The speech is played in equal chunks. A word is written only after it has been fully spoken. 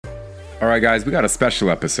All right, guys, we got a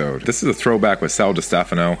special episode. This is a throwback with Sal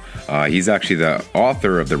DiStefano. He's actually the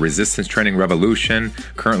author of The Resistance Training Revolution,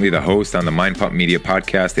 currently the host on the Mind Pump Media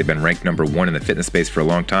podcast. They've been ranked number one in the fitness space for a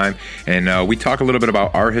long time. And we talk a little bit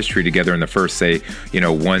about our history together in the first,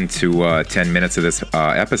 1 to 10 minutes of this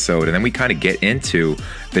episode. And then we kind of get into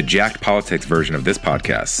the Jacked Politics version of this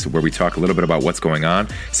podcast, where we talk a little bit about what's going on.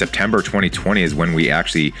 September 2020 is when we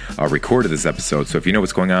actually recorded this episode. So if you know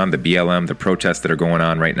what's going on, the BLM, the protests that are going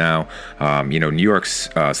on right now, New York's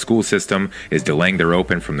school system is delaying their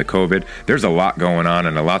open from the COVID. There's a lot going on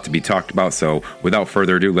and a lot to be talked about. So without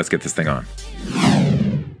further ado, let's get this thing on.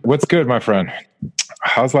 What's good, my friend?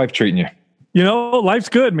 How's life treating you? Life's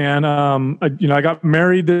good, man. I got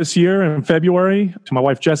married this year in February to my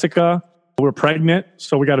wife, Jessica. We're pregnant,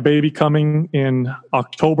 so we got a baby coming in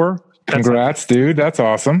October. Congrats, dude. That's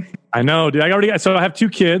awesome. I know, dude. I have two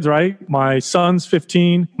kids, right? My son's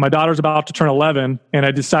 15. My daughter's about to turn 11, and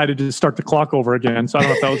I decided to start the clock over again. So I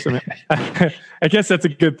don't know if that was, I guess that's a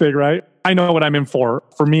good thing, right? I know what I'm in for.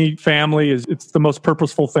 For me, family it's the most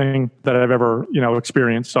purposeful thing that I've ever,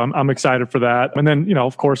 experienced. So I'm excited for that. And then,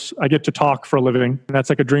 of course, I get to talk for a living. And that's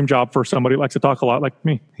like a dream job for somebody who likes to talk a lot like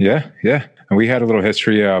me. Yeah. And we had a little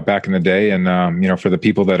history back in the day. And, for the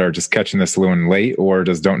people that are just catching this a little late or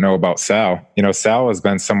just don't know about Sal, Sal has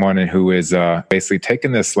been someone who is basically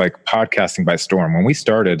taken this like podcasting by storm. When we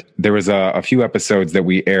started, there was a few episodes that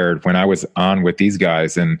we aired when I was on with these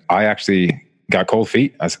guys, and I actually got cold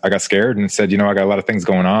feet. I got scared and said, I got a lot of things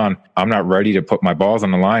going on. I'm not ready to put my balls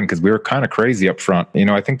on the line because we were kind of crazy up front.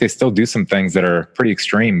 I think they still do some things that are pretty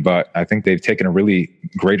extreme, but I think they've taken a really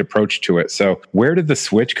great approach to it. So where did the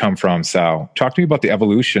switch come from, Sal? Talk to me about the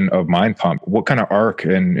evolution of Mind Pump. What kind of arc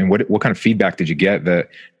and what kind of feedback did you get that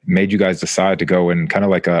made you guys decide to go in kind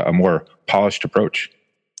of like a more polished approach?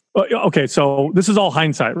 Okay, so this is all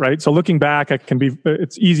hindsight, right? So looking back,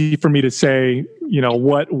 it's easy for me to say,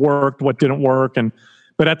 what worked, what didn't work.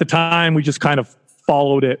 But at the time, we just kind of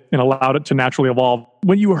followed it and allowed it to naturally evolve.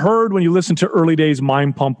 When you listened to early days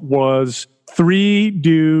Mind Pump was three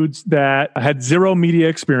dudes that had zero media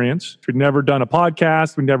experience. We'd never done a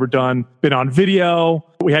podcast. We'd never been on video.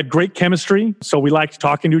 We had great chemistry, so we liked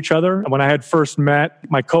talking to each other. When I had first met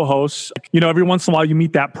my co-hosts, every once in a while you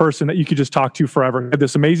meet that person that you could just talk to forever. We had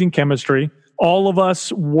this amazing chemistry. All of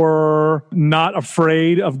us were not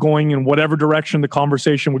afraid of going in whatever direction the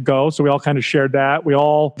conversation would go. So we all kind of shared that. We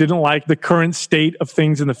all didn't like the current state of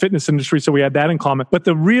things in the fitness industry. So we had that in common. But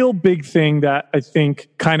the real big thing that I think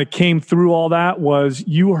kind of came through all that was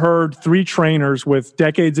you heard three trainers with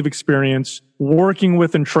decades of experience working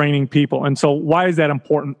with and training people. And so why is that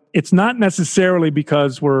important? It's not necessarily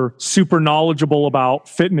because we're super knowledgeable about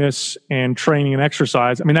fitness and training and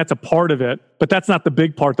exercise. I mean, that's a part of it, but that's not the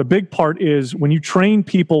big part. The big part is when you train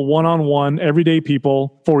people one-on-one, everyday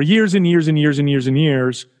people for years and years and years and years and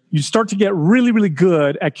years, you start to get really, really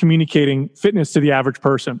good at communicating fitness to the average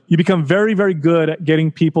person. You become very, very good at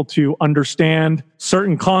getting people to understand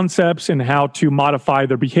certain concepts and how to modify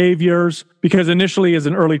their behaviors. Because initially, as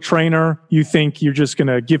an early trainer, you think you're just going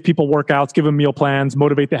to give people workouts, give them meal plans,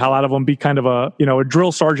 motivate the hell out of them, be kind of a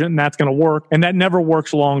drill sergeant, and that's going to work. And that never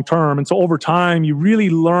works long term. And so over time, you really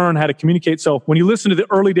learn how to communicate. So when you listen to the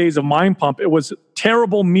early days of Mind Pump, it was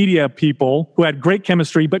terrible media people who had great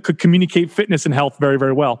chemistry, but could communicate fitness and health very,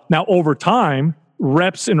 very well. Now, over time,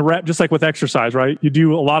 reps, just like with exercise, right? You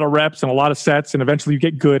do a lot of reps and a lot of sets, and eventually you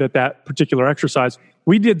get good at that particular exercise.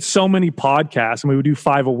 We did so many podcasts, and we would do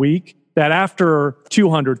 5 a week, that after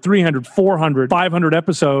 200, 300, 400, 500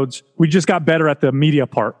 episodes, we just got better at the media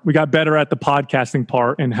part. We got better at the podcasting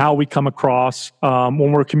part and how we come across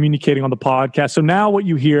when we're communicating on the podcast. So now what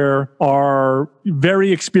you hear are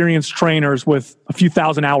very experienced trainers with a few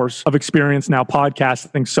thousand hours of experience now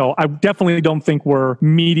podcasting. So I definitely don't think we're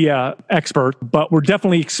media expert, but we're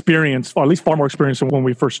definitely experienced, or at least far more experienced than when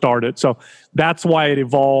we first started. So that's why it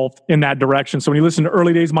evolved in that direction. So when you listen to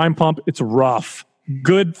early days Mind Pump, it's rough.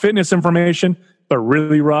 Good fitness information, but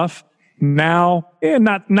really rough. Now,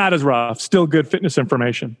 not as rough. Still good fitness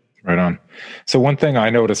information. Right on. So one thing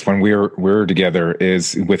I noticed when we were together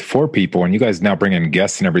is with 4 people, and you guys now bring in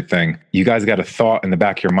guests and everything, you guys got a thought in the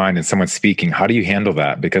back of your mind and someone's speaking. How do you handle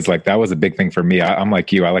that? Because that was a big thing for me. I'm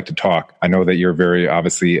like you. I like to talk. I know that you're very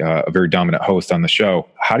obviously a very dominant host on the show.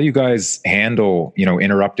 How do you guys handle,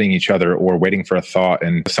 interrupting each other or waiting for a thought?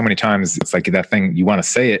 And so many times it's like that thing, you want to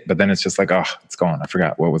say it, but then it's just like, oh, it's gone. I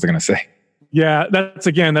forgot. What was I going to say? Yeah,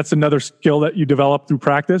 that's another skill that you develop through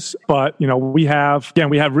practice. But, we have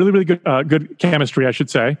really, really good chemistry, I should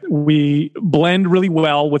say. We blend really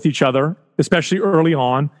well with each other, especially early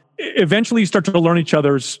on. Eventually you start to learn each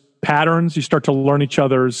other's patterns. You start to learn each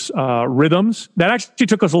other's rhythms. That actually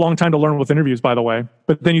took us a long time to learn with interviews, by the way.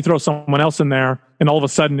 But then you throw someone else in there and all of a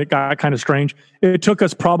sudden it got kind of strange. It took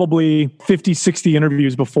us probably 50, 60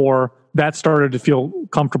 interviews before that started to feel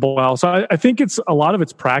comfortable well. So I think a lot of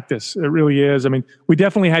it's practice. It really is. I mean, we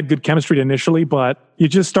definitely had good chemistry initially, but you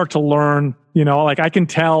just start to learn, like I can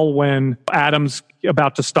tell when Adam's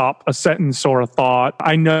about to stop a sentence or a thought.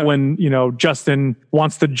 I know when, Justin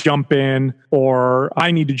wants to jump in or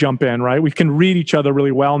I need to jump in, right? We can read each other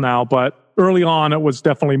really well now, but early on, it was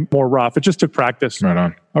definitely more rough. It just took practice. Right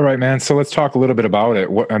on. All right, man. So let's talk a little bit about it.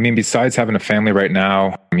 Besides having a family right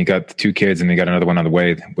now, you got the 2 kids and you got another one on the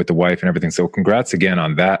way with the wife and everything. So congrats again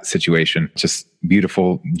on that situation. Just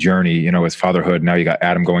beautiful journey, as fatherhood. Now you got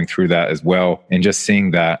Adam going through that as well. And just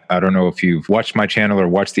seeing that, I don't know if you've watched my channel or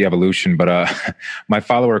watched the evolution, but my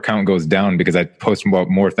follower count goes down because I post about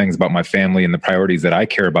more things about my family and the priorities that I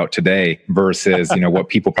care about today versus, what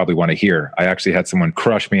people probably want to hear. I actually had someone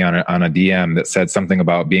crush me on a DM that said something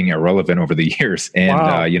about being irrelevant over the years. And,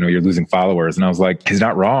 wow. You're losing followers. And I was like, he's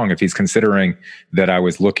not wrong if he's considering that I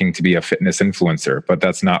was looking to be a fitness influencer, but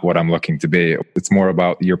that's not what I'm looking to be. It's more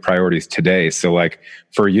about your priorities today. So like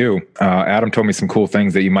for you, Adam told me some cool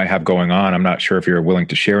things that you might have going on. I'm not sure if you're willing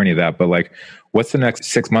to share any of that, but like, what's the next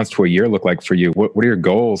 6 months to a year look like for you? What are your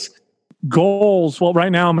goals? Goals. Well,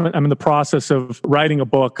 right now I'm in the process of writing a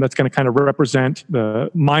book that's going to kind of represent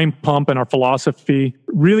the Mind Pump and our philosophy.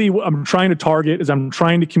 Really, what I'm trying to target is I'm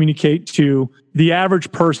trying to communicate to the average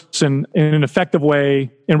person in an effective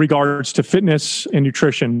way in regards to fitness and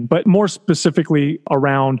nutrition, but more specifically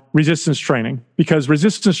around resistance training, because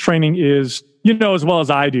resistance training is, as well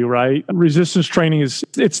as I do, right? Resistance training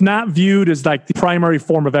it's not viewed as like the primary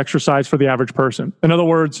form of exercise for the average person. In other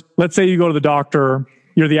words, let's say you go to the doctor.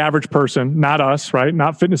 You're the average person, not us, right?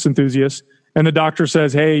 Not fitness enthusiasts. And the doctor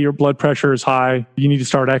says, hey, your blood pressure is high. You need to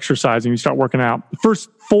start exercising. You start working out. The first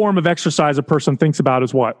form of exercise a person thinks about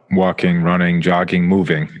is what? Walking, running, jogging,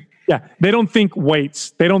 moving. Yeah. They don't think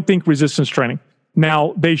weights. They don't think resistance training.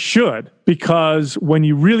 Now, they should, because when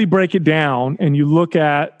you really break it down and you look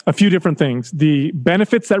at a few different things, the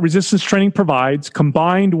benefits that resistance training provides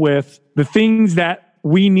combined with the things that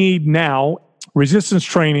we need now, resistance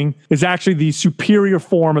training is actually the superior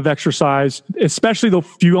form of exercise, especially though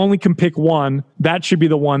if you only can pick one, that should be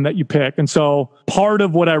the one that you pick. And so part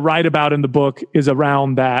of what I write about in the book is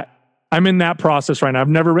around that. I'm in that process right now. I've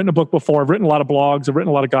never written a book before. I've written a lot of blogs. I've written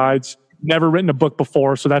a lot of guides. Never written a book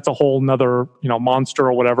before. So that's a whole nother, monster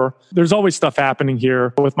or whatever. There's always stuff happening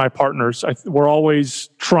here with my partners. We're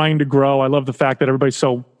always trying to grow. I love the fact that everybody's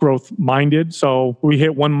so growth minded. So we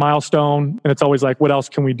hit one milestone and it's always like, what else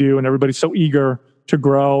can we do? And everybody's so eager to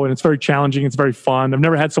grow. And it's very challenging. It's very fun. I've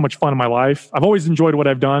never had so much fun in my life. I've always enjoyed what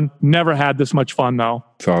I've done. Never had this much fun though.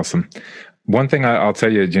 It's awesome. One thing I'll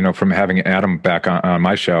tell you, from having Adam back on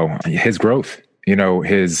my show, his growth,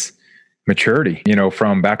 his maturity,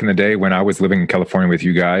 from back in the day when I was living in California with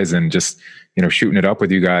you guys and just, shooting it up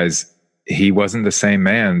with you guys, he wasn't the same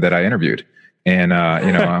man that I interviewed. And,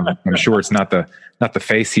 I'm sure it's not the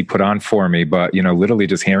face he put on for me, but, literally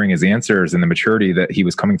just hearing his answers and the maturity that he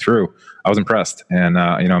was coming through, I was impressed. And,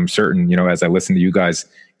 I'm certain, as I listen to you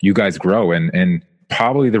guys grow and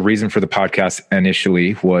probably the reason for the podcast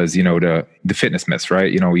initially was, the fitness myths, right?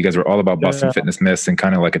 You guys were all about busting fitness myths and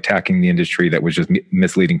kind of like attacking the industry that was just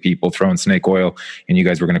misleading people, throwing snake oil, and you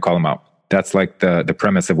guys were going to call them out. That's like the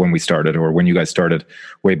premise of when we started or when you guys started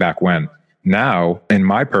way back when. Now, and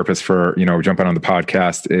my purpose for, jumping on the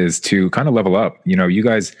podcast is to kind of level up. You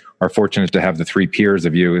guys are fortunate to have the 3 peers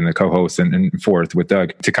of you and the co-hosts and forth with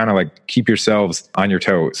Doug to kind of like keep yourselves on your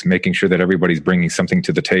toes, making sure that everybody's bringing something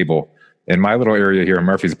to the table. In my little area here in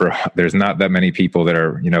Murfreesboro, there's not that many people that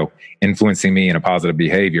are, influencing me in a positive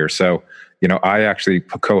behavior. So, I actually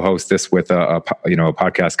co-host this with a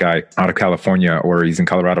podcast guy out of California, or he's in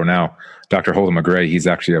Colorado now, Dr. Holden McGray. He's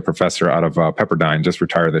actually a professor out of Pepperdine, just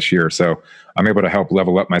retired this year. So I'm able to help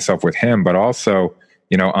level up myself with him, but also,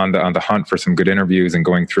 on the hunt for some good interviews and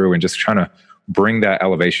going through and just trying to bring that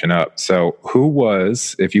elevation up. So who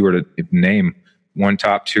was, if you were to name one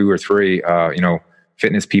top 2 or 3,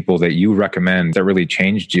 fitness people that you recommend that really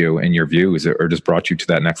changed you and your views or just brought you to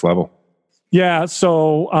that next level? Yeah.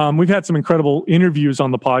 So we've had some incredible interviews on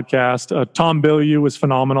the podcast. Tom Bilyeu was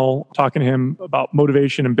phenomenal, talking to him about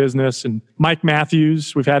motivation and business. And Mike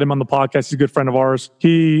Matthews, we've had him on the podcast. He's a good friend of ours.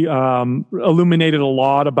 He illuminated a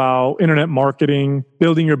lot about internet marketing,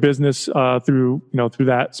 building your business through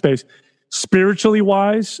that space. Spiritually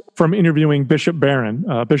wise, from interviewing Bishop Barron.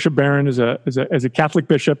 Bishop Barron is a Catholic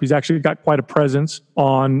bishop. He's actually got quite a presence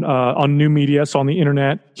on new media, so on the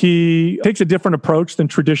internet. He takes a different approach than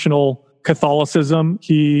traditional Catholicism.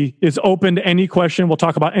 He is open to any question. We'll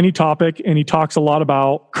talk about any topic, and he talks a lot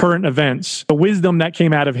about current events. The wisdom that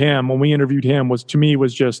came out of him when we interviewed him was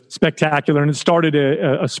just spectacular, and it started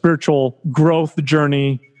a spiritual growth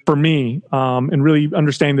journey for me, and really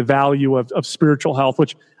understanding the value of spiritual health,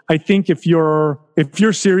 which I think if you're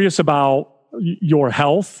serious about your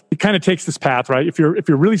health, it kind of takes this path, right? If you're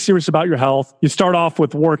really serious about your health, you start off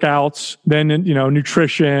with workouts, then,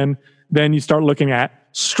 nutrition, then you start looking at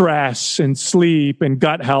stress and sleep and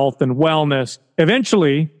gut health and wellness.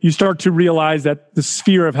 Eventually, you start to realize that the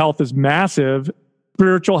sphere of health is massive.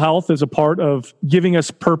 Spiritual health is a part of giving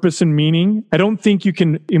us purpose and meaning. I don't think you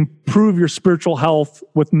can improve your spiritual health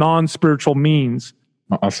with non-spiritual means.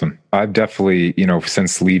 Awesome. I've definitely,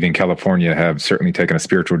 since leaving California, have certainly taken a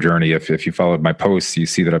spiritual journey. If you followed my posts, you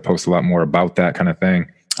see that I post a lot more about that kind of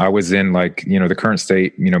thing. I was in the current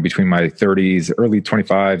state, between my 30s, early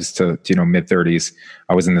 25s to, mid 30s.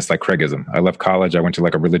 I was in this Craigism. I left college. I went to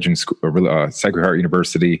a religion school, Sacred Heart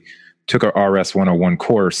University, took a RS 101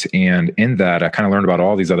 course. And in that, I kind of learned about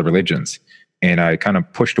all these other religions. And I kind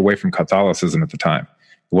of pushed away from Catholicism at the time.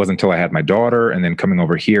 It wasn't until I had my daughter and then coming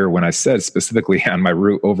over here when I said specifically on my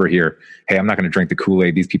route over here, hey, I'm not going to drink the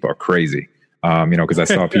Kool-Aid. These people are crazy. Because I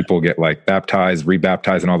saw people get baptized,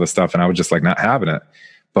 rebaptized and all this stuff. And I was just not having it.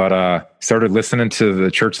 But started listening to the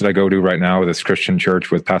church that I go to right now, this Christian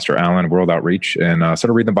church with Pastor Allen, World Outreach, and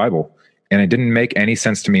started reading the Bible. And it didn't make any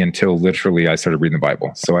sense to me until literally I started reading the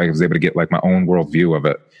Bible. So I was able to get my own worldview of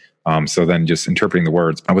it. So then just interpreting the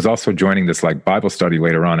words. I was also joining this Bible study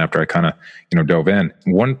later on after I kind of, dove in.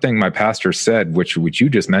 One thing my pastor said, which you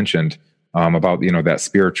just mentioned, about, that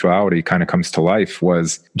spirituality kind of comes to life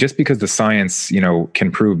was just because the science,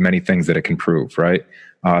 can prove many things that it can prove, right?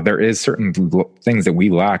 There is certain things that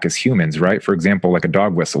we lack as humans, right? For example, like a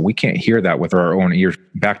dog whistle, we can't hear that with our own ears.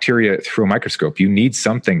 Bacteria through a microscope, you need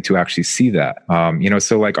something to actually see that.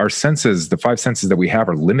 So our senses, the 5 senses that we have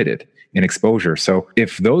are limited in exposure. So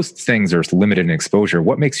if those things are limited in exposure,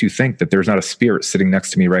 what makes you think that there's not a spirit sitting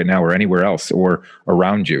next to me right now or anywhere else or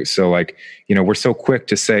around you? So we're so quick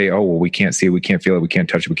to say, oh, well, we can't see it, we can't feel it, we can't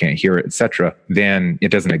touch it, we can't hear it, etc. Then it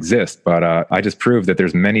doesn't exist. But I just proved that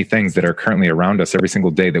there's many things that are currently around us every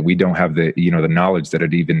single day that we don't have the knowledge that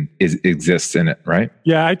it even exists in it, right?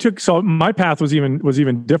 Yeah, so my path was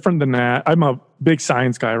even different than that. I'm a big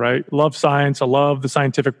science guy, right? Love science. I love the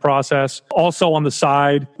scientific process. Also on the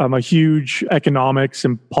side, I'm a huge economics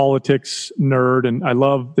and politics nerd, and I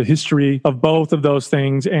love the history of both of those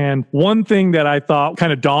things. And one thing that I thought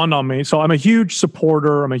kind of dawned on me, so I'm a huge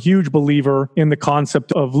supporter, I'm a huge believer in the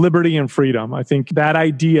concept of liberty and freedom. I think that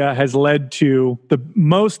idea has led to the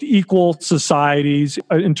most equal societies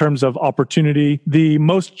in terms of opportunity, the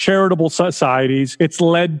most charitable societies. It's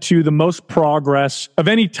led to the most progress of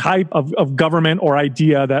any type of government or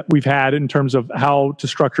idea that we've had in terms of how to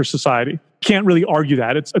structure society. Can't really argue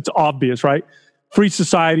that. It's obvious, right? Free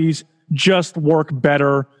societies just work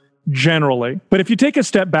better generally. But if you take a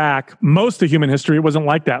step back, most of human history, it wasn't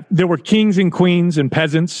like that. There were kings and queens and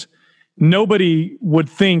peasants. Nobody would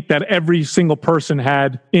think that every single person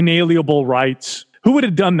had inalienable rights. Who would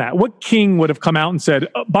have done that? What king would have come out and said,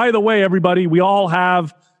 by the way, everybody, we all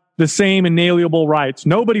have the same inalienable rights?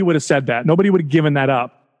 Nobody would have said that. Nobody would have given that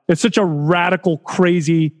up. It's such a radical,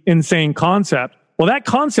 crazy, insane concept. Well, that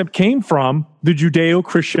concept came from the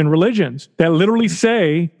Judeo-Christian religions that literally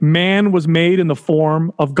say man was made in the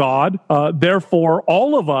form of God. Therefore,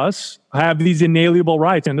 all of us have these inalienable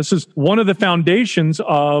rights. And this is one of the foundations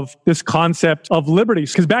of this concept of liberty.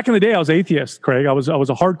 Because back in the day, I was atheist, Craig. I was a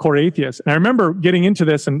hardcore atheist. And I remember getting into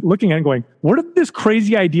this and looking at it and going, where did this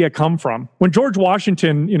crazy idea come from? When George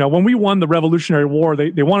Washington, when we won the Revolutionary War,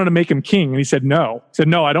 they wanted to make him king. And he said, no. He said,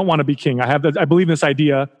 no, I don't want to be king. I believe in this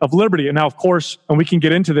idea of liberty. And now, of course, and we can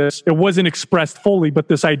get into this, it wasn't expressed fully, but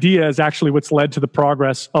this idea is actually what's led to the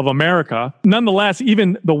progress of America. Nonetheless,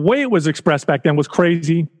 even the way it was expressed back then was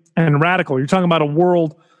crazy and radical. You're talking about a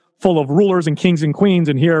world full of rulers and kings and queens,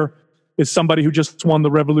 and here is somebody who just won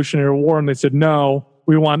the Revolutionary War, and they said, no,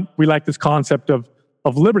 we like this concept of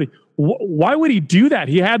liberty. Why would he do that?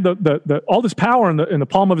 He had the all this power in the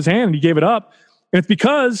palm of his hand, and he gave it up. And it's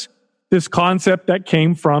because this concept that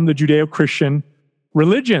came from the Judeo-Christian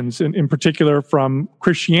religions, in particular from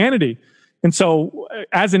Christianity. And so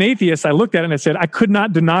as an atheist, I looked at it and I said, I could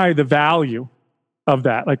not deny the value of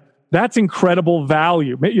that. That's incredible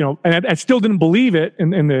value, and I still didn't believe it in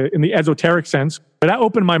the esoteric sense, but that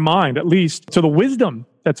opened my mind, at least, to the wisdom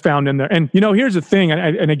that's found in there. And, here's the thing.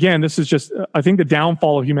 And again, this is just, I think the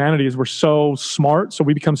downfall of humanity is we're so smart. So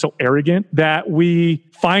we become so arrogant that we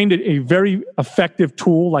find it a very effective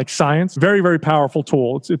tool like science, very, very powerful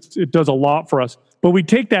tool. It does a lot for us. But we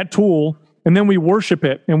take that tool and then we worship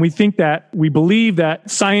it, and we believe that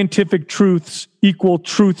scientific truths equal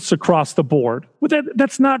truths across the board. But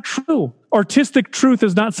that's not true. Artistic truth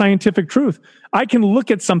is not scientific truth. I can look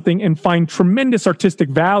at something and find tremendous artistic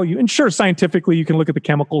value. And sure, scientifically, you can look at the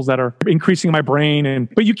chemicals that are increasing my brain,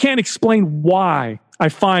 but you can't explain why I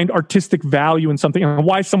find artistic value in something and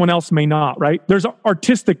why someone else may not, right? There's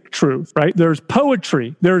artistic truth, right? There's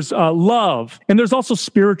poetry, there's love, and there's also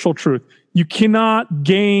spiritual truth. You cannot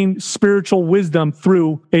gain spiritual wisdom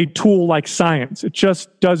through a tool like science. It just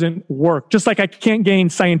doesn't work. Just like I can't gain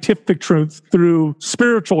scientific truth through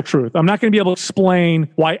spiritual truth. I'm not going to be able to explain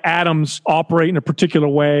why atoms operate in a particular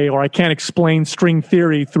way, or I can't explain string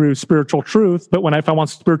theory through spiritual truth. But if I want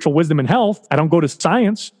spiritual wisdom and health, I don't go to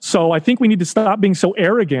science. So I think we need to stop being so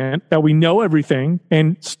arrogant that we know everything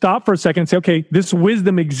and stop for a second and say, okay, this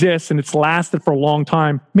wisdom exists and it's lasted for a long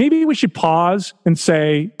time. Maybe we should pause and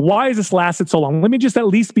say, why is this lasted so long? Let me just at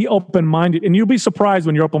least be open-minded. And you'll be surprised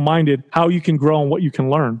when you're open-minded how you can grow and what you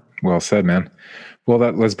can learn. Well said, man. Well,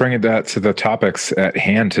 let's bring it to the topics at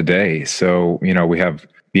hand today. So, we have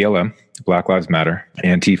BLM, Black Lives Matter,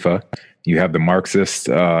 Antifa. You have the Marxist,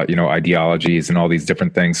 ideologies and all these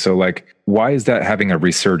different things. So, why is that having a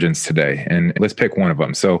resurgence today? And let's pick one of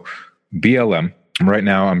them. So, BLM. Right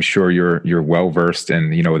now, I'm sure you're well versed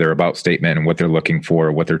in their about statement and what they're looking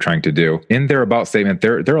for, what they're trying to do. In their about statement,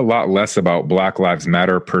 they're a lot less about Black Lives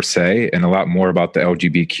Matter per se, and a lot more about the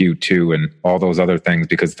LGBTQ and all those other things,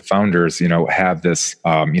 because the founders, have this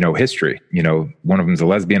history. One of them's a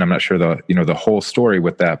lesbian. I'm not sure the whole story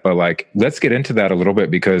with that, but let's get into that a little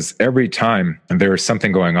bit, because every time there's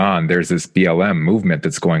something going on, there's this BLM movement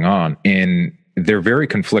that's going on they're very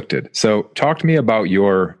conflicted. So talk to me about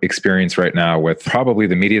your experience right now with probably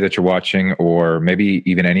the media that you're watching, or maybe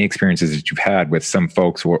even any experiences that you've had with some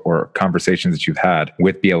folks or conversations that you've had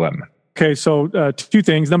with BLM. Okay, so two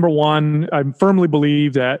things. Number one, I firmly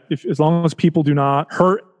believe that as long as people do not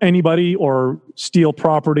hurt anybody or steal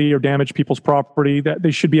property or damage people's property, that they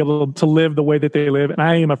should be able to live the way that they live. And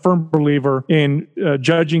I am a firm believer in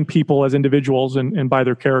judging people as individuals and by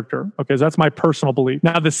their character. Okay, so that's my personal belief.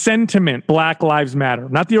 Now, the sentiment, Black Lives Matter,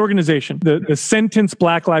 not the organization, the sentence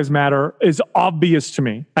Black Lives Matter is obvious to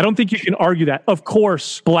me. I don't think you can argue that. Of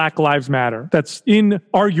course, Black Lives Matter. That's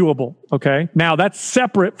inarguable. Okay, now that's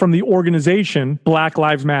separate from the organization, Black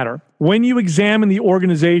Lives Matter. When you examine the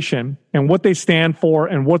organization and what they stand for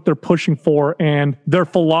and what they're pushing for and their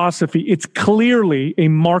philosophy, it's clearly a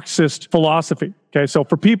Marxist philosophy. Okay, so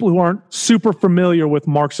for people who aren't super familiar with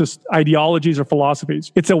Marxist ideologies or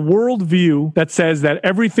philosophies, it's a worldview that says that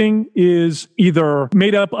everything is either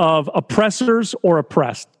made up of oppressors or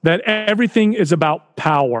oppressed, that everything is about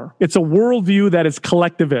power. It's a worldview that is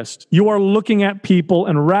collectivist. You are looking at people,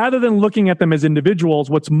 and rather than looking at them as individuals,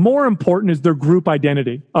 what's more important is their group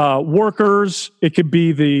identity. Workers, it could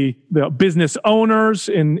be the business owners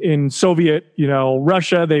in Soviet,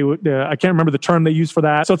 Russia. I can't remember the term they used for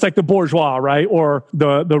that. So it's like the bourgeois, right? Or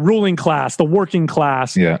the ruling class, the working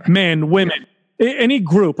class, men, women, any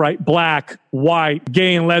group, right? Black, white,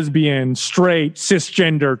 gay and lesbian, straight,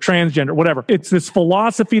 cisgender, transgender, whatever. It's this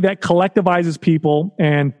philosophy that collectivizes people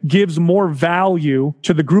and gives more value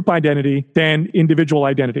to the group identity than individual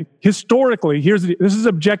identity. Historically, this is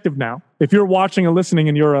objective now. If you're watching and listening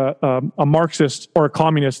and you're a Marxist or a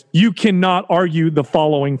communist, you cannot argue the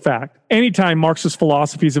following fact. Anytime Marxist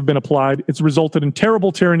philosophies have been applied, it's resulted in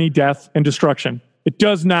terrible tyranny, death, and destruction. It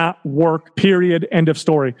does not work, period, end of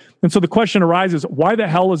story. And so the question arises, why the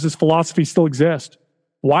hell does this philosophy still exist?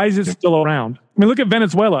 Why is it still around? I mean, look at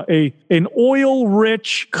Venezuela, an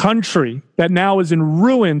oil-rich country that now is in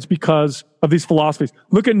ruins because of these philosophies.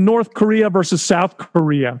 Look at North Korea versus South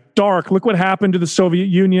Korea. Dark. Look what happened to the Soviet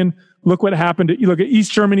Union. Look what happened you look at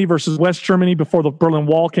East Germany versus West Germany before the Berlin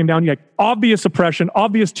Wall came down. You had obvious oppression,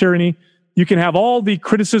 obvious tyranny. You can have all the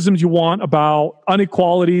criticisms you want about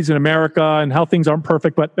inequalities in America and how things aren't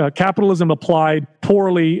perfect, but capitalism applied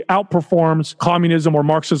poorly outperforms communism or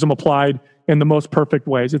Marxism applied in the most perfect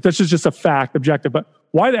ways. This is just a fact, objective. But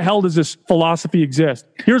why the hell does this philosophy exist?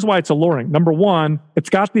 Here's why it's alluring. Number one, it's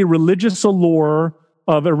got the religious allure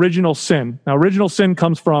of original sin. Now, original sin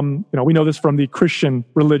comes from, we know this from the Christian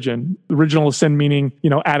religion. Original sin meaning,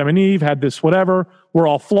 Adam and Eve had this whatever. We're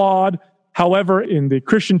all flawed. However, in the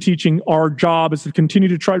Christian teaching, our job is to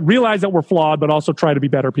continue to realize that we're flawed, but also try to be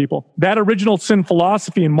better people. That original sin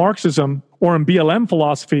philosophy in Marxism or in BLM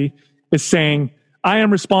philosophy is saying, I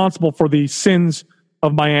am responsible for the sins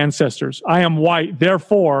of my ancestors. I am white.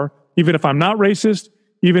 Therefore, even if I'm not racist,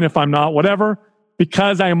 even if I'm not whatever,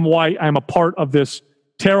 because I am white, I am a part of this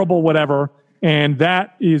terrible whatever. And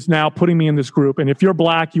that is now putting me in this group. And if you're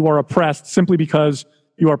Black, you are oppressed simply because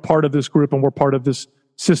you are part of this group and we're part of this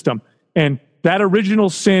system. And that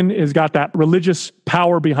original sin has got that religious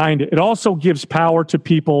power behind it. It also gives power to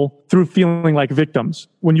people through feeling like victims.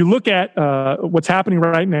 When you look at what's happening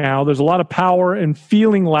right now, there's a lot of power in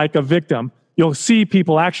feeling like a victim. You'll see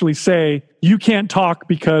people actually say, you can't talk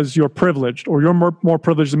because you're privileged, or you're more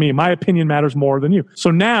privileged than me. My opinion matters more than you.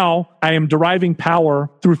 So now I am deriving power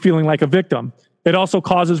through feeling like a victim. It also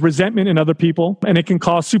causes resentment in other people, and it can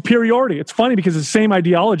cause superiority. It's funny because it's the same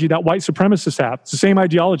ideology that white supremacists have. It's the same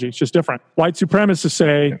ideology. It's just different. White supremacists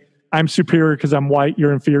say, I'm superior because I'm white.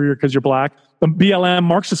 You're inferior because you're Black. The BLM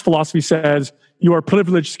Marxist philosophy says, you are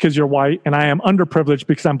privileged because you're white, and I am underprivileged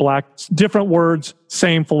because I'm Black. It's different words,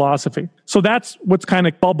 same philosophy. So that's what's kind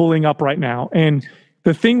of bubbling up right now. And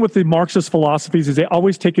the thing with the Marxist philosophies is they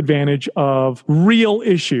always take advantage of real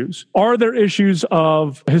issues. Are there issues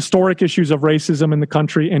of historic issues of racism in the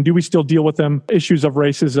country? And do we still deal with them? Issues of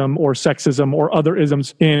racism or sexism or other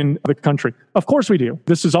isms in the country? Of course we do.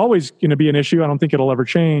 This is always going to be an issue. I don't think it'll ever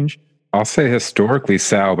change. I'll say historically,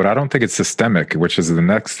 Sal, but I don't think it's systemic, which is the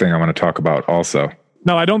next thing I want to talk about also.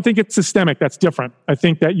 No, I don't think it's systemic. That's different. I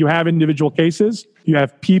think that you have individual cases. You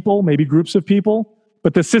have people, maybe groups of people,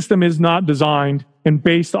 but the system is not designed and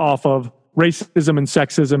based off of racism and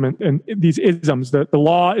sexism and these isms. The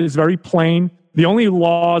law is very plain. The only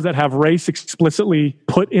laws that have race explicitly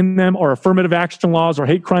put in them are affirmative action laws or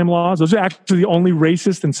hate crime laws. Those are actually the only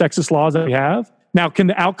racist and sexist laws that we have. Now, can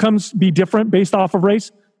the outcomes be different based off of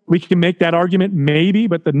race? We can make that argument, maybe,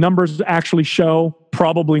 but the numbers actually show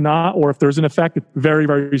probably not, or if there's an effect, it's very,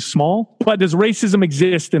 very small. But does racism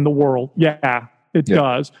exist in the world? Yeah, it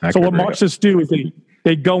does. So what Marxists do is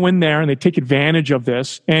they go in there and they take advantage of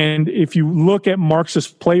this. And if you look at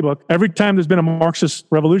Marxist playbook, every time there's been a Marxist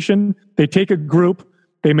revolution, they take a group,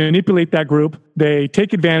 they manipulate that group, they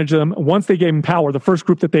take advantage of them. Once they gain power, the first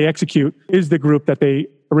group that they execute is the group that they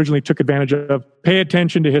originally took advantage of. Pay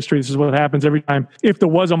attention to history. This is what happens every time. If there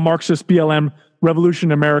was a Marxist BLM revolution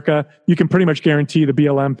in America, you can pretty much guarantee the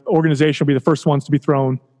BLM organization will be the first ones to be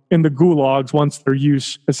thrown in the gulags once they're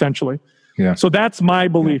used, essentially. Yeah. So that's my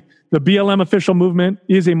belief. The BLM official movement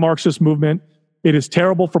is a Marxist movement. It is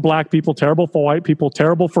terrible for Black people, terrible for white people,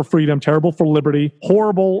 terrible for freedom, terrible for liberty,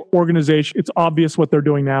 horrible organization. It's obvious what they're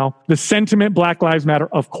doing now. The sentiment, Black Lives Matter,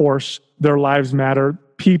 of course, their lives matter.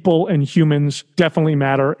 People and humans definitely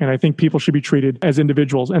matter. And I think people should be treated as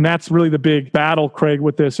individuals. And that's really the big battle, Craig,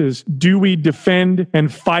 with this is, do we defend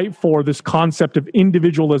and fight for this concept of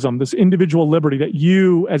individualism, this individual liberty, that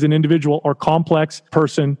you as an individual are a complex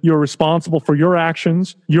person. You're responsible for your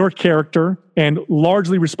actions, your character, and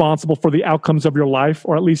largely responsible for the outcomes of your life,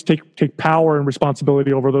 or at least take power and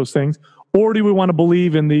responsibility over those things. Or do we want to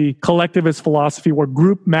believe in the collectivist philosophy where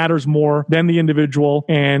group matters more than the individual?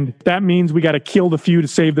 And that means we got to kill the few to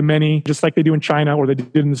save the many, just like they do in China or they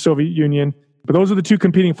did in the Soviet Union. But those are the two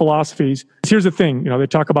competing philosophies. Here's the thing, they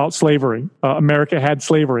talk about slavery. America had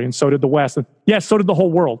slavery and so did the West. And yes, so did the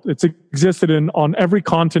whole world. It's existed on every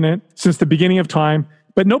continent since the beginning of time.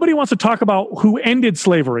 But nobody wants to talk about who ended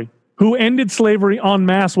slavery. Who ended slavery en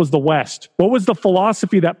masse was the West. What was the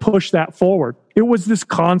philosophy that pushed that forward? It was this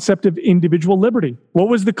concept of individual liberty. What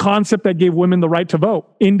was the concept that gave women the right to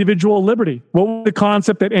vote? Individual liberty. What was the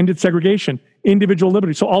concept that ended segregation? Individual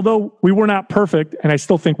liberty. So although we were not perfect, and I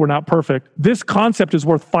still think we're not perfect, this concept is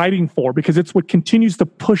worth fighting for because it's what continues to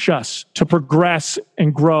push us to progress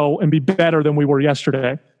and grow and be better than we were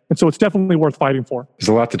yesterday. And so it's definitely worth fighting for. There's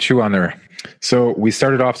a lot to chew on there. So we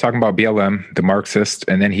started off talking about BLM, the Marxist,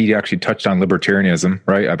 and then he actually touched on libertarianism,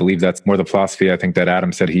 right? I believe that's more the philosophy I think that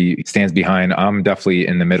Adam said he stands behind. I'm definitely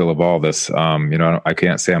in the middle of all this. I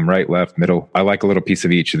can't say I'm right, left, middle. I like a little piece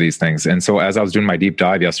of each of these things. And so as I was doing my deep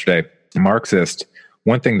dive yesterday, Marxist,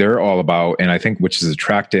 one thing they're all about, and I think which is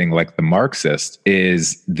attracting like the Marxist,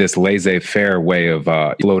 is this laissez-faire way of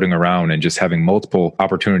floating around and just having multiple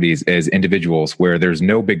opportunities as individuals where there's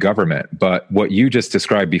no big government. But what you just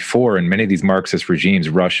described before in many of these Marxist regimes,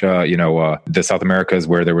 Russia, the South Americas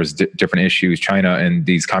where there was different issues, China and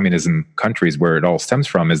these communism countries where it all stems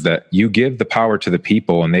from, is that you give the power to the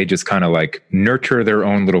people and they just kind of like nurture their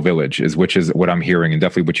own little village, which is what I'm hearing, and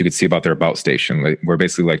definitely what you could see about their About station. Like, we're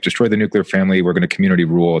basically like, destroy the nuclear family, we're going to community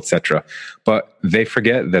rule, etc. But they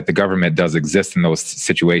forget that the government does exist in those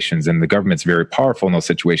situations, and the government's very powerful in those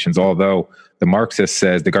situations, although The Marxist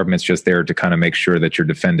says the government's just there to kind of make sure that you're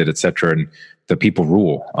defended, et cetera, and the people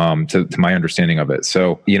rule, to my understanding of it.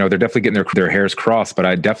 So, they're definitely getting their hairs crossed, but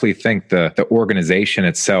I definitely think the organization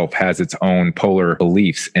itself has its own polar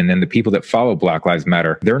beliefs. And then the people that follow Black Lives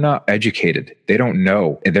Matter, they're not educated. They don't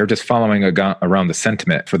know. They're just following around the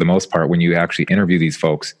sentiment for the most part when you actually interview these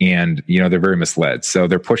folks. And, they're very misled. So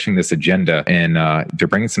they're pushing this agenda and they're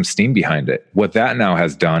bringing some steam behind it. What that now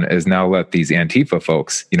has done is now let these Antifa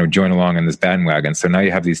folks, join along in this bandwagon. So now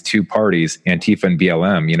you have these two parties, Antifa and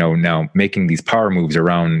BLM, now making these power moves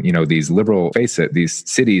around, these liberal, these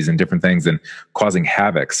cities and different things and causing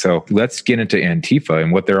havoc. So let's get into Antifa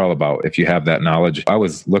and what they're all about. If you have that knowledge, I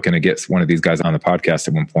was looking to get one of these guys on the podcast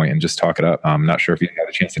at one point and just talk it up. I'm not sure if you had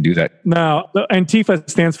a chance to do that. No, the Antifa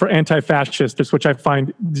stands for anti-fascist, which I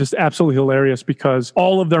find just absolutely hilarious because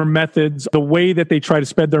all of their methods, the way that they try to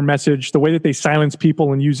spread their message, the way that they silence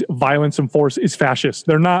people and use violence and force is fascist.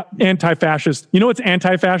 They're not anti-fascist. You know what's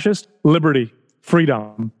anti-fascist? Liberty,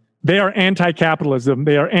 freedom. They are anti-capitalism.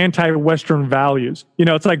 They are anti-Western values.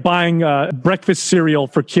 It's like buying breakfast cereal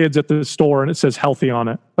for kids at the store and it says healthy on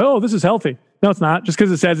it. Oh, this is healthy. No, it's not. Just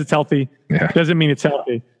because it says it's healthy doesn't mean it's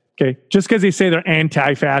healthy. Okay. Just because they say they're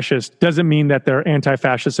anti-fascist doesn't mean that they're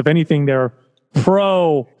anti-fascist. If anything, they're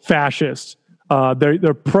pro-fascist.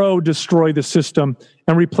 They're pro-destroy the system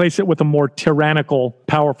and replace it with a more tyrannical,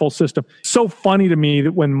 powerful system. So funny to me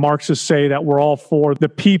that when Marxists say that we're all for the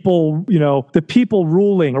people, the people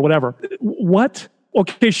ruling or whatever. What?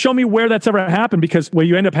 Okay, show me where that's ever happened, because what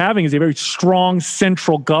you end up having is a very strong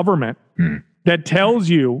central government that tells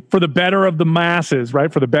you for the better of the masses,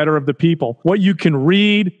 right? For the better of the people, what you can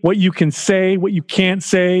read, what you can say, what you can't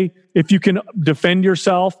say, if you can defend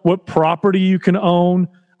yourself, what property you can own.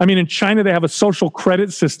 I mean, in China, they have a social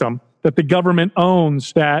credit system that the government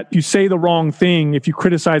owns, that you say the wrong thing, if you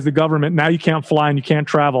criticize the government, now you can't fly and you can't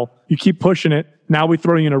travel. You keep pushing it. Now we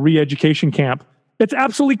throw you in a re-education camp. It's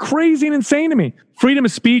absolutely crazy and insane to me. Freedom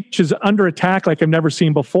of speech is under attack like I've never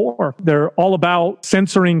seen before. They're all about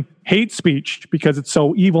censoring hate speech because it's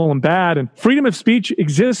so evil and bad. And freedom of speech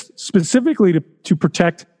exists specifically to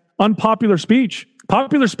protect unpopular speech.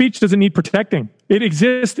 Popular speech doesn't need protecting. It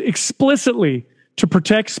exists explicitly to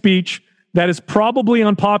protect speech that is probably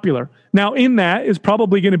unpopular. Now, in that is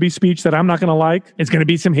probably going to be speech that I'm not going to like. It's going to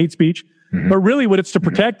be some hate speech. But really what it's to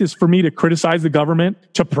protect is for me to criticize the government,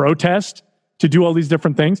 to protest, to do all these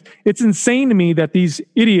different things. It's insane to me that these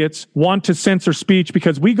idiots want to censor speech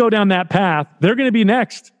because we go down that path. They're going to be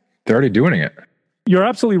next. They're already doing it. You're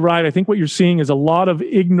absolutely right. I think what you're seeing is a lot of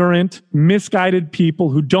ignorant, misguided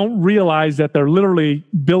people who don't realize that they're literally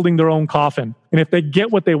building their own coffin. And if they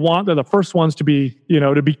get what they want, they're the first ones to be,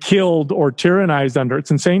 to be killed or tyrannized under.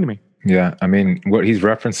 It's insane to me. Yeah. I mean, what he's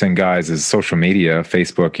referencing, guys, is social media,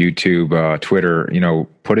 Facebook, YouTube, Twitter,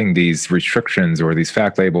 putting these restrictions or these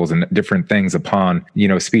fact labels and different things upon,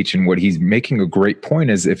 speech. And what he's making a great point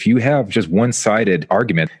is if you have just one-sided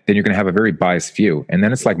argument, then you're going to have a very biased view. And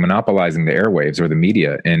then it's like monopolizing the airwaves or the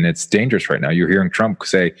media. And it's dangerous right now. You're hearing Trump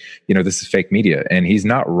say, this is fake media. And he's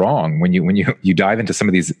not wrong when you dive into some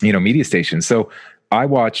of these, media stations. So I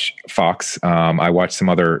watch Fox. I watch some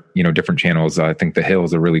other, different channels. I think The Hill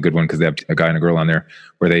is a really good one because they have a guy and a girl on there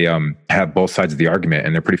where they have both sides of the argument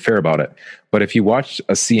and they're pretty fair about it. But if you watch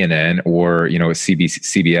a CNN or, a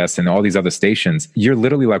CBS and all these other stations, you're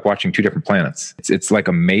literally like watching two different planets. It's like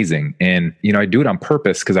amazing. And, I do it on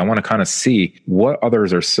purpose because I want to kind of see what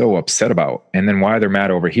others are so upset about and then why they're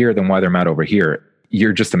mad over here, then why they're mad over here.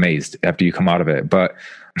 You're just amazed after you come out of it. But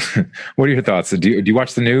what are your thoughts? Do you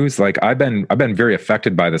watch the news? Like I've been very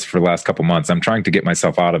affected by this for the last couple months. I'm trying to get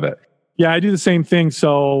myself out of it. Yeah, I do the same thing.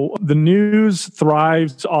 So the news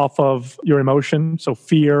thrives off of your emotion. So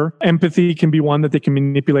fear, empathy can be one that they can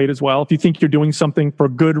manipulate as well. If you think you're doing something for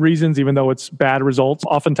good reasons, even though it's bad results,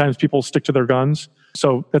 oftentimes people stick to their guns.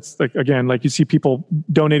 So that's like you see people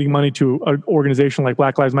donating money to an organization like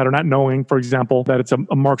Black Lives Matter, not knowing, for example, that it's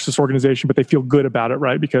a Marxist organization, but they feel good about it,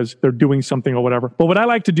 right? Because they're doing something or whatever. But what I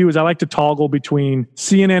like to do is I like to toggle between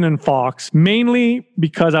CNN and Fox, mainly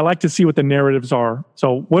because I like to see what the narratives are.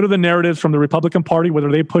 So what are the narratives from the Republican Party? What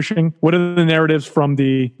are they pushing? What are the narratives from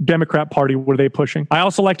the Democrat Party? What are they pushing? I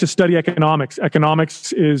also like to study economics.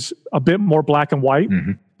 Economics is a bit more black and white.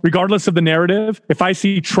 Regardless of the narrative, if I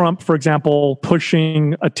see Trump, for example,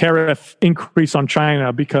 pushing a tariff increase on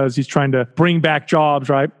China because he's trying to bring back jobs,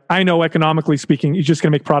 right? I know economically speaking, he's just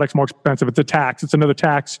going to make products more expensive. It's a tax. It's another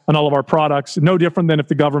tax on all of our products. No different than if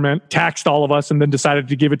the government taxed all of us and then decided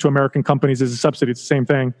to give it to American companies as a subsidy. It's the same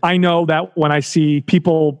thing. I know that when I see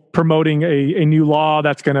people promoting a new law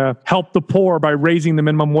that's going to help the poor by raising the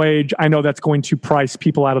minimum wage, I know that's going to price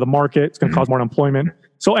people out of the market. It's going to cause more unemployment.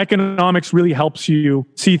 So economics really helps you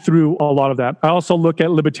see through a lot of that. I also look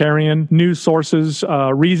at libertarian news sources.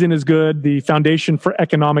 Reason is good. The Foundation for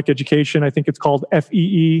Economic Education, I think it's called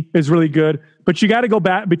FEE, is really good. But you got to go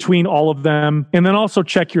back between all of them and then also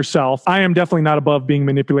check yourself. I am definitely not above being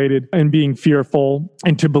manipulated and being fearful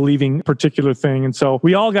into believing a particular thing. And so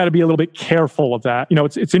we all got to be a little bit careful of that.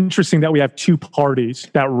 It's interesting that we have two parties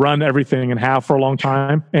that run everything and have for a long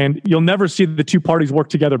time. And you'll never see the two parties work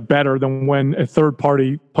together better than when a third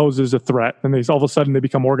party poses a threat and all of a sudden they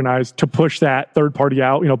become organized to push that third party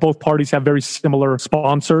out. Both parties have very similar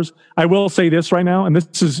sponsors. I will say this right now, and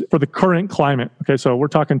this is for the current climate. Okay, so we're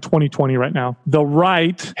talking 2020 right now. The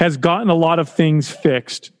right has gotten a lot of things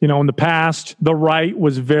fixed. In the past, the right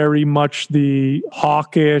was very much the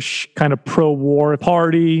hawkish kind of pro-war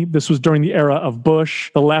party. This was during the era of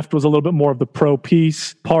Bush. The left was a little bit more of the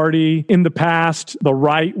pro-peace party. In the past, the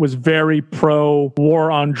right was very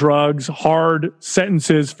pro-war on drugs, hard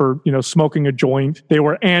sentences for, smoking a joint. They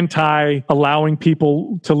were anti-allowing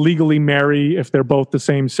people to legally marry if they're both the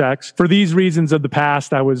same sex. For these reasons of the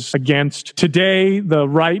past, I was against. Today, the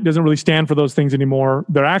right doesn't really stand for those things anymore.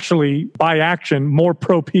 They're actually, by action, more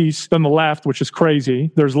pro-peace than the left, which is crazy.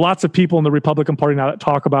 There's lots of people in the Republican Party now that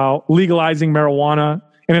talk about legalizing marijuana.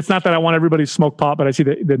 And it's not that I want everybody to smoke pot, but I see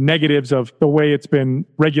the negatives of the way it's been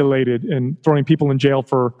regulated and throwing people in jail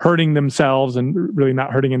for hurting themselves and really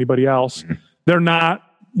not hurting anybody else. They're not,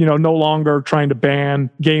 no longer trying to ban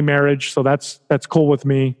gay marriage. So that's cool with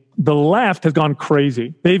me. The left has gone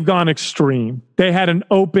crazy. They've gone extreme. They had an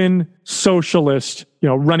open socialist,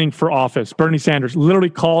 running for office. Bernie Sanders literally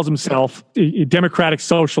calls himself a democratic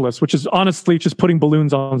socialist, which is honestly just putting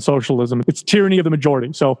balloons on socialism. It's tyranny of the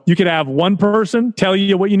majority. So you could have one person tell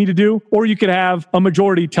you what you need to do, or you could have a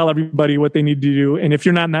majority tell everybody what they need to do. And if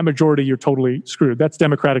you're not in that majority, you're totally screwed. That's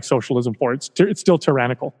democratic socialism for it. It's still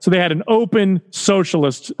tyrannical. So they had an open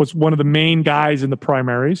socialist, was one of the main guys in the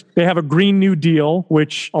primaries. They have a Green New Deal,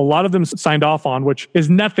 which a lot of them signed off on, which is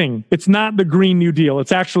nothing. It's not the Green New Deal.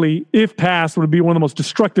 It's actually, if passed, would be one of the most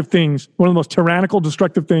destructive things, one of the most tyrannical,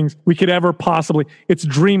 destructive things we could ever possibly. It's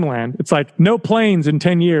dreamland. It's like no planes in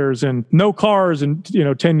 10 years and no cars in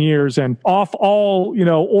 10 years and off all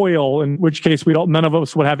oil. In which case none of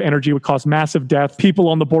us would have energy. It would cause massive death. People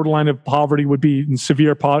on the borderline of poverty would be in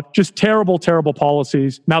severe poverty. Just terrible, terrible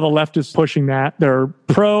policies. Now the left is pushing that. They're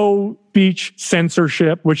pro-speech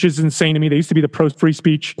censorship, which is insane to me. They used to be the pro-free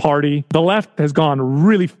speech party. The left has gone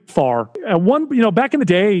really far. Back in the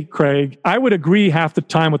day, Craig, I would agree half the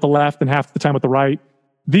time with the left and half the time with the right.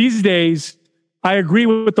 These days, I agree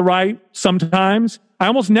with the right sometimes. I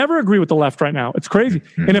almost never agree with the left right now. It's crazy.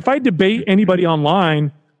 And if I debate anybody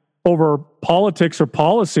online over politics or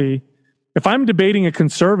policy, if I'm debating a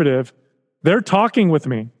conservative, they're talking with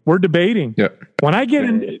me. We're debating. Yeah. When I get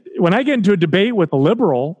into a debate with a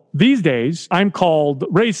liberal these days, I'm called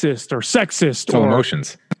racist or sexist. It's all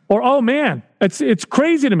emotions. Or, oh man, it's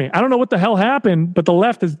crazy to me. I don't know what the hell happened, but the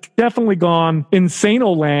left has definitely gone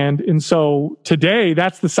insano land. And so today,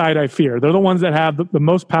 that's the side I fear. They're the ones that have the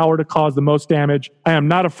most power to cause the most damage. I am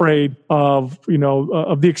not afraid of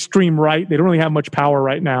the extreme right. They don't really have much power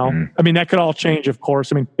right now. I mean, that could all change, of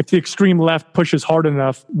course. I mean, if the extreme left pushes hard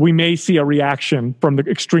enough, we may see a reaction from the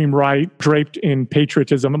extreme right draped in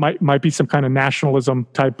patriotism. It might be some kind of nationalism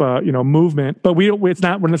type, movement. But it's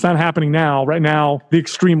not happening now. Right now, the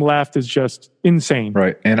extreme left is just insane.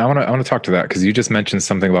 Right. And I want to talk to that because you just mentioned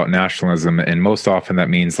something about nationalism, and most often that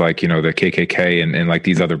means the KKK and like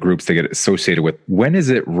these other groups that get associated with. When is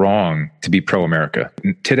it wrong to be pro-America?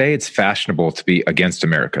 Today it's fashionable to be against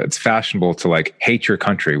America. It's fashionable to hate your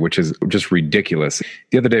country, which is just ridiculous.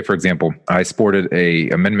 The other day, for example, I sported a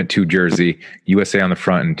Amendment 2 jersey, USA on the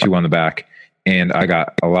front and 2 on the back. And I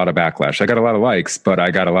got a lot of backlash. I got a lot of likes, but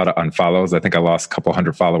I got a lot of unfollows. I think I lost a couple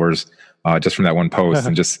hundred followers just from that one post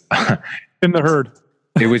and just in the herd.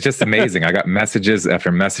 It was just amazing. I got messages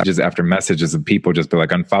after messages after messages of people just be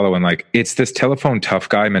unfollowing. It's this telephone tough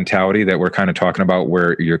guy mentality that we're kind of talking about,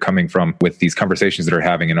 where you're coming from with these conversations that are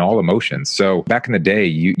having in all emotions. So back in the day,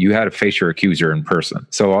 you had to face your accuser in person.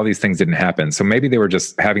 So all these things didn't happen. So maybe they were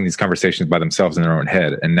just having these conversations by themselves in their own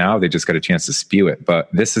head. And now they just got a chance to spew it. But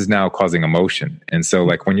this is now causing emotion. And so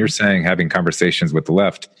when you're saying having conversations with the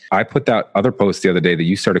left, I put that other post the other day that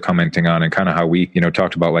you started commenting on, and kind of how we,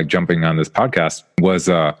 talked about jumping on this podcast was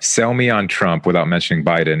sell me on Trump without mentioning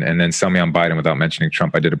Biden, and then sell me on Biden without mentioning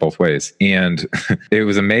Trump. I did it both ways. And it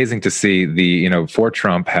was amazing to see for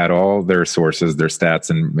Trump had all their sources, their stats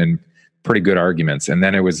and pretty good arguments. And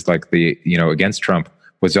then it was against Trump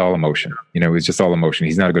was all emotion. It was just all emotion.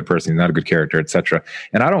 He's not a good person. He's not a good character, etc.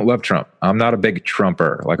 And I don't love Trump. I'm not a big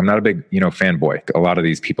Trumper. Like, I'm not a big, fanboy. A lot of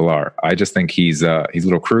these people are. I just think he's a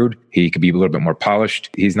little crude. He could be a little bit more polished.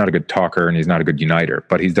 He's not a good talker and he's not a good uniter,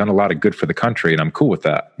 but he's done a lot of good for the country, and I'm cool with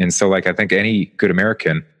that. And so, like, I think any good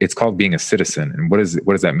American, it's called being a citizen. And what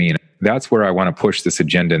does that mean? That's where I want to push this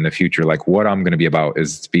agenda in the future. Like, what I'm going to be about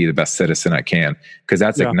is to be the best citizen I can, because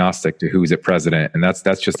that's agnostic to who's at president. And that's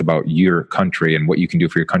just about your country and what you can do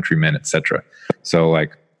for your countrymen, et cetera. So,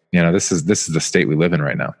 like, this is the state we live in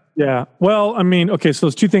right now. Yeah. Well, I mean, okay, so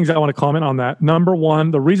there's two things I want to comment on that. Number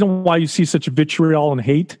one, the reason why you see such vitriol and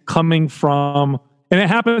hate coming from, and it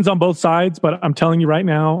happens on both sides, but I'm telling you right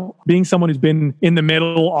now, being someone who's been in the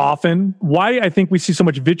middle often, why I think we see so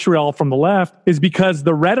much vitriol from the left is because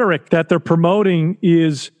the rhetoric that they're promoting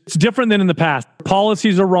it's different than in the past.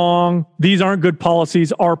 Policies are wrong. These aren't good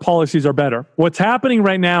policies. Our policies are better. What's happening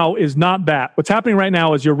right now is not that. What's happening right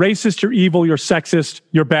now is you're racist, you're evil, you're sexist,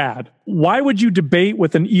 you're bad. Why would you debate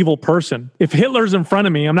with an evil person? If Hitler's in front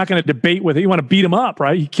of me, I'm not going to debate with it. You want to beat him up,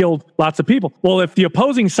 right? He killed lots of people. Well, if the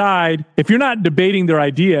opposing side, if you're not debating their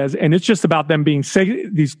ideas and it's just about them being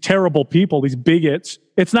these terrible people, these bigots,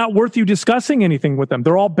 it's not worth you discussing anything with them.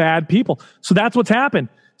 They're all bad people. So that's what's happened.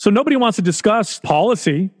 So nobody wants to discuss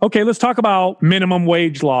policy. Okay, let's talk about minimum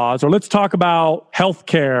wage laws, or let's talk about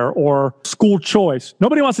healthcare or school choice.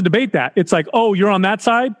 Nobody wants to debate that. It's like, oh, you're on that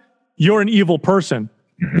side? You're an evil person.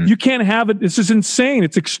 Mm-hmm. You can't have it. This is insane.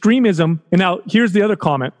 It's extremism. And now here's the other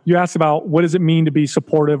comment. You asked about what does it mean to be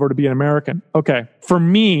supportive or to be an American? Okay. For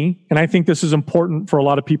me, and I think this is important for a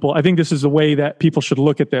lot of people, I think this is the way that people should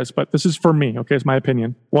look at this, but this is for me. Okay. It's my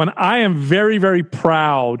opinion. When I am very, very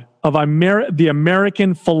proud of the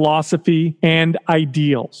American philosophy and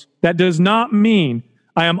ideals, that does not mean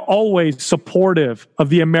I am always supportive of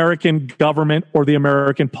the American government or the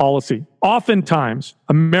American policy. Oftentimes,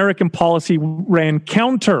 American policy ran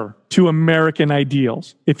counter to American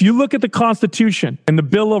ideals. If you look at the Constitution and the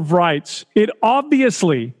Bill of Rights, it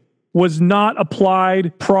obviously was not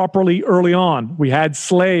applied properly early on. We had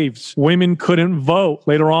slaves. Women couldn't vote.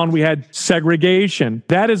 Later on, we had segregation.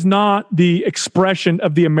 That is not the expression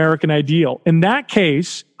of the American ideal. In that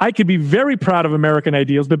case, I could be very proud of American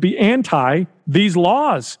ideals, but be anti these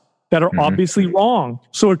laws that are obviously wrong.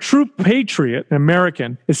 So a true patriot, an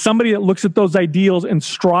American, is somebody that looks at those ideals and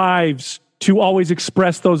strives to always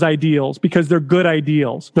express those ideals because they're good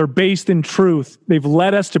ideals. They're based in truth. They've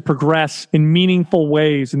led us to progress in meaningful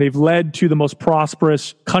ways, and they've led to the most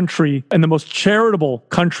prosperous country and the most charitable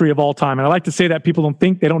country of all time. And I like to say that people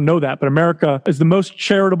they don't know that, but America is the most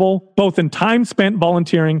charitable, both in time spent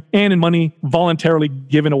volunteering and in money voluntarily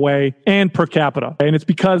given away and per capita. And it's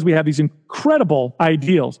because we have these incredible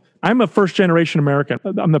ideals. I'm a first-generation American.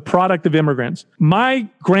 I'm the product of immigrants. My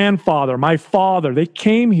grandfather, my father, they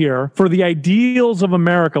came here for the ideals of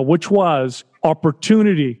America, which was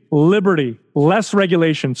opportunity, liberty, less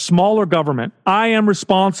regulation, smaller government. I am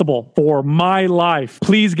responsible for my life.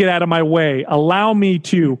 Please get out of my way. Allow me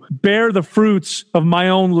to bear the fruits of my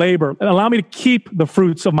own labor. Allow me to keep the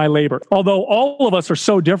fruits of my labor. Although all of us are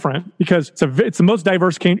so different because it's the most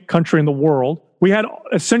diverse country in the world. We had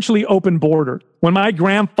essentially open borders. When my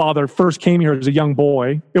grandfather first came here as a young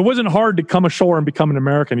boy, it wasn't hard to come ashore and become an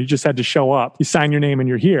American. You just had to show up. You sign your name and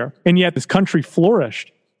you're here. And yet this country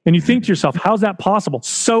flourished. And you think to yourself, how's that possible?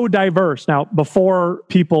 So diverse. Now, before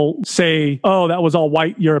people say, oh, that was all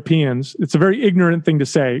white Europeans, it's a very ignorant thing to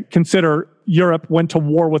say. Consider Europe went to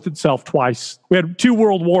war with itself twice. We had 2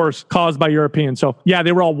 world wars caused by Europeans. So yeah,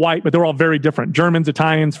 they were all white, but they were all very different. Germans,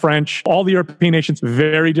 Italians, French, all the European nations,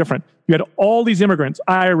 very different. You had all these immigrants,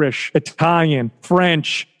 Irish, Italian,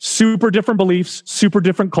 French, super different beliefs, super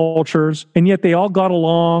different cultures, and yet they all got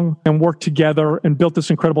along and worked together and built this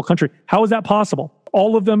incredible country. How is that possible?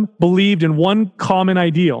 All of them believed in one common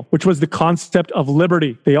ideal, which was the concept of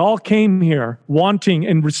liberty. They all came here wanting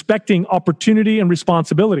and respecting opportunity and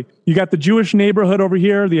responsibility. You got the Jewish neighborhood over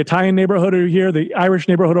here, the Italian neighborhood over here, the Irish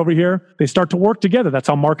neighborhood over here. They start to work together. That's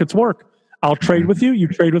how markets work. I'll trade with you. You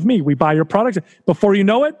trade with me. We buy your products. Before you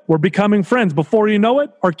know it, we're becoming friends. Before you know it,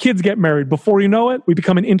 our kids get married. Before you know it, we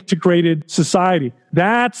become an integrated society.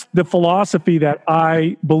 That's the philosophy that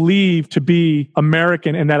I believe to be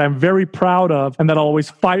American and that I'm very proud of and that I'll always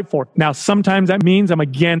fight for. Now, sometimes that means I'm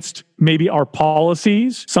against maybe our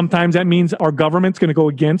policies. Sometimes that means our government's going to go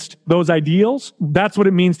against those ideals. That's what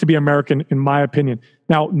it means to be American, in my opinion.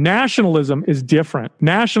 Now, nationalism is different.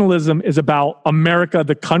 Nationalism is about America,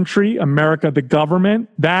 the country, America, the government.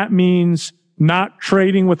 That means not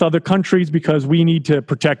trading with other countries because we need to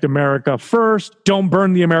protect America first. Don't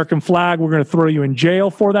burn the American flag. We're going to throw you in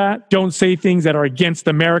jail for that. Don't say things that are against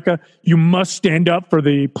America. You must stand up for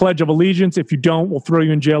the Pledge of Allegiance. If you don't, we'll throw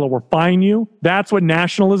you in jail or we'll fine you. That's what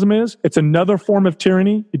nationalism is. It's another form of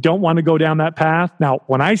tyranny. You don't want to go down that path. Now,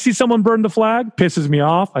 when I see someone burn the flag, pisses me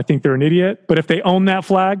off. I think they're an idiot. But if they own that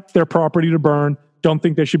flag, it's their property to burn. Don't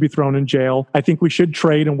think they should be thrown in jail. I think we should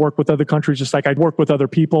trade and work with other countries just like I'd work with other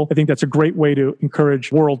people. I think that's a great way to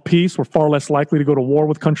encourage world peace. We're far less likely to go to war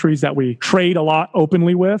with countries that we trade a lot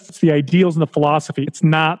openly with. It's the ideals and the philosophy. It's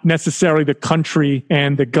not necessarily the country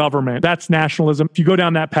and the government. That's nationalism. If you go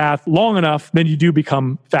down that path long enough, then you do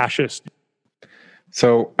become fascist.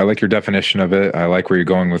 So I like your definition of it. I like where you're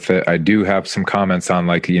going with it. I do have some comments on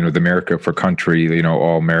the America for country,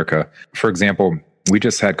 all America. For example, we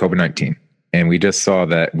just had COVID-19. And we just saw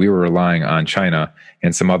that we were relying on China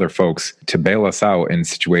and some other folks to bail us out in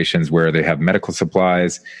situations where they have medical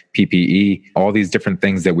supplies, PPE, all these different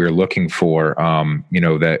things that we're looking for,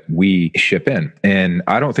 that we ship in. And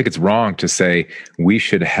I don't think it's wrong to say we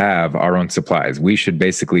should have our own supplies. We should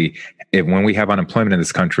basically, when we have unemployment in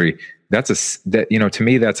this country, to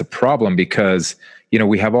me, that's a problem because,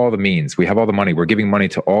 we have all the means, we have all the money, we're giving money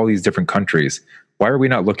to all these different countries. Why are we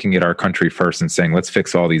not looking at our country first and saying, let's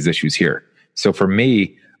fix all these issues here? So for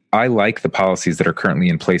me, I like the policies that are currently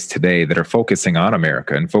in place today that are focusing on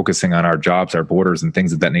America and focusing on our jobs, our borders, and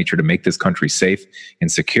things of that nature to make this country safe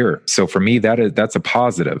and secure. So for me, that's a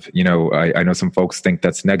positive. I know some folks think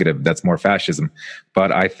that's negative. That's more fascism.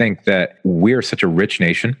 But I think that we're such a rich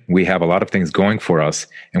nation. We have a lot of things going for us,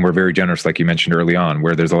 and we're very generous, like you mentioned early on,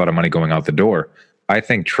 where there's a lot of money going out the door. I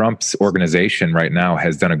think Trump's organization right now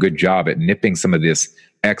has done a good job at nipping some of this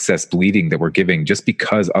excess bleeding that we're giving just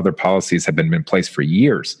because other policies have been in place for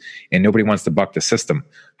years and nobody wants to buck the system.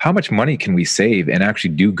 How much money can we save and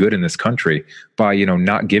actually do good in this country by,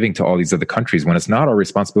 not giving to all these other countries when it's not our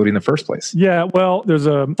responsibility in the first place? Yeah, well, there's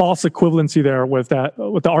a false equivalency there with that,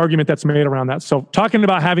 with the argument that's made around that. So talking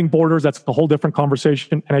about having borders, that's a whole different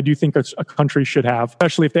conversation. And I do think a country should have,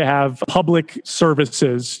 especially if they have public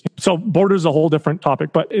services. So borders is a whole different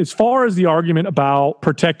topic. But as far as the argument about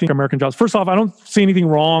protecting American jobs, first off, I don't see anything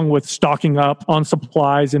wrong with stocking up on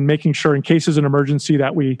supplies and making sure in cases of an emergency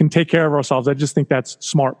that we can take care of ourselves. I just think that's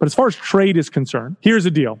smart. But as far as trade is concerned, here's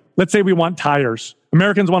the deal. Let's say we want tires.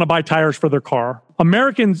 Americans want to buy tires for their car.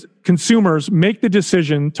 Americans, consumers, make the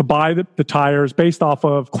decision to buy the tires based off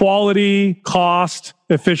of quality, cost,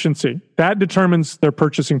 efficiency. That determines their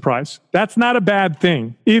purchasing price. That's not a bad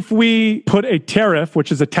thing. If we put a tariff,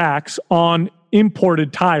 which is a tax, on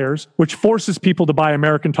imported tires, which forces people to buy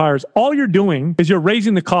American tires, all you're doing is you're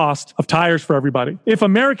raising the cost of tires for everybody. If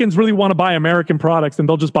Americans really want to buy American products, then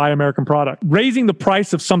they'll just buy American product. Raising the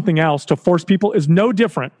price of something else to force people is no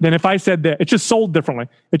different than if I said that. It's just sold differently.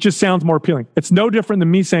 It just sounds more appealing. It's no different than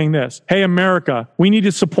me saying this. Hey, America, we need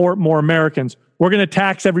to support more Americans. We're going to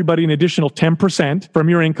tax everybody an additional 10% from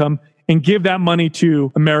your income and give that money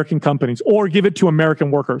to American companies or give it to American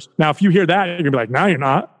workers. Now, if you hear that, you're going to be like, no, you're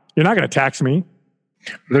not. You're not going to tax me.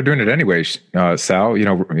 They're doing it anyways, Sal.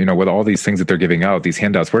 With all these things that they're giving out, these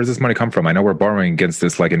handouts. Where does this money come from? I know we're borrowing against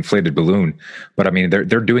this like inflated balloon, but I mean they're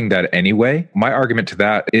doing that anyway. My argument to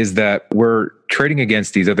that is that we're trading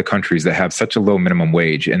against these other countries that have such a low minimum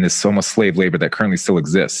wage and this almost slave labor that currently still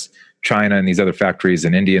exists. China and these other factories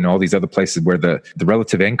and India and all these other places where the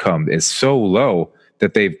relative income is so low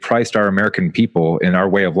that they've priced our American people and our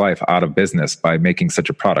way of life out of business by making such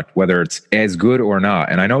a product, whether it's as good or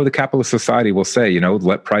not. And I know the capitalist society will say,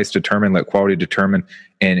 let price determine, let quality determine,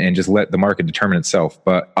 and just let the market determine itself.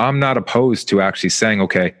 But I'm not opposed to actually saying,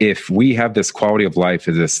 okay, if we have this quality of life,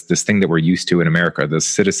 this thing that we're used to in America, the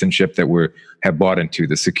citizenship that we have bought into,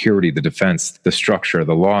 the security, the defense, the structure,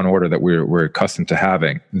 the law and order that we're accustomed to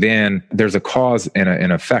having, then there's a cause and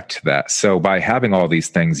an effect to that. So by having all these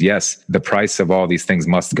things, yes, the price of all these things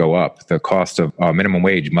must go up. The cost of minimum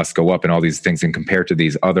wage must go up and all these things. And compared to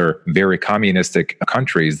these other very communistic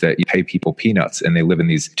countries that you pay people peanuts and they live in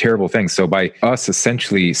these terrible things. So by us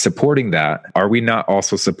essentially supporting that, are we not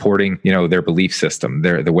also supporting, their belief system,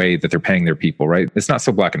 the way that they're paying their people, right? It's not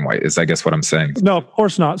so black and white is I guess what I'm saying. No, of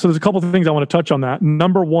course not. So there's a couple of things I want to touch on that.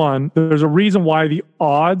 Number one, there's a reason why the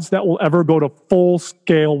odds that we'll ever go to full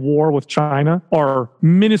scale war with China are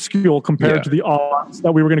minuscule compared to the odds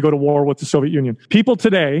that we were going to go to war with the Soviet Union. People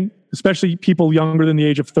today especially people younger than the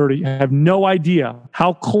age of 30, have no idea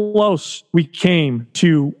how close we came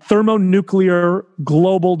to thermonuclear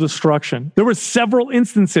global destruction. There were several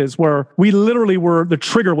instances where we literally the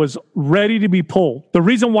trigger was ready to be pulled. The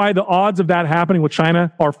reason why the odds of that happening with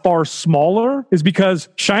China are far smaller is because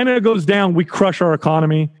China goes down, we crush our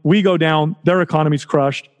economy. We go down, their economy's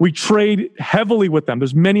crushed. We trade heavily with them.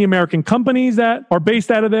 There's many American companies that are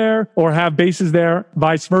based out of there or have bases there,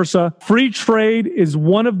 vice versa. Free trade is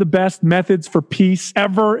one of the best methods for peace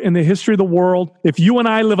ever in the history of the world. If you and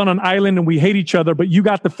I live on an island and we hate each other, but you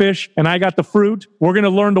got the fish and I got the fruit, we're going to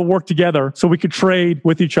learn to work together so we could trade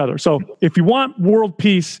with each other. So if you want world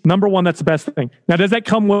peace, number one, that's the best thing. Now, does that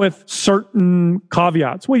come with certain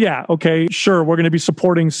caveats? Well, yeah, okay, sure. We're going to be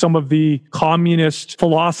supporting some of the communist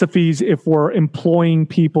philosophies if we're employing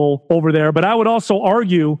people over there. But I would also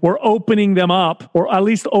argue we're opening them up, or at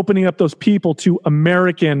least opening up those people to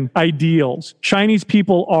American ideals. Chinese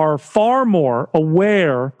people are far more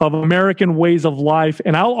aware of American ways of life.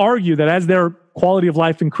 And I'll argue that as their quality of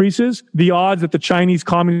life increases, the odds that the Chinese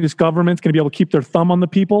Communist government's going to be able to keep their thumb on the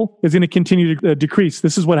people is going to continue to decrease.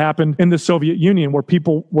 This is what happened in the Soviet Union, where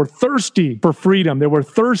people were thirsty for freedom. They were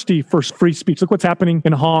thirsty for free speech. Look what's happening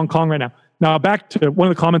in Hong Kong right now. Now, back to one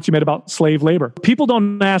of the comments you made about slave labor. People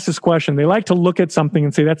don't ask this question. They like to look at something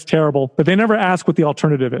and say, that's terrible, but they never ask what the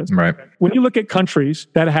alternative is. Right. When you look at countries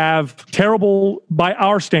that have terrible, by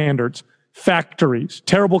our standards, factories,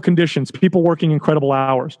 terrible conditions, people working incredible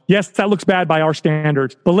hours. Yes, that looks bad by our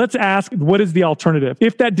standards, but let's ask, what is the alternative?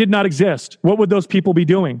 If that did not exist, what would those people be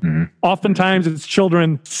doing? Mm-hmm. Oftentimes it's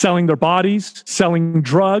children selling their bodies, selling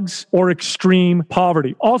drugs, or extreme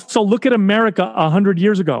poverty. Also, look at America 100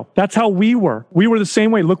 years ago. That's how we were. We were the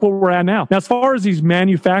same way. Look where we're at now. Now, as far as these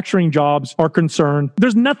manufacturing jobs are concerned,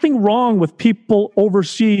 there's nothing wrong with people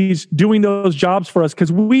overseas doing those jobs for us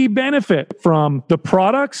because we benefit from the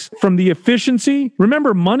products, from the efficiency.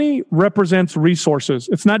 Remember, money represents resources.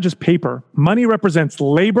 It's not just paper. Money represents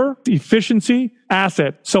labor, efficiency,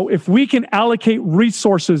 asset. So if we can allocate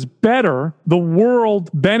resources better, the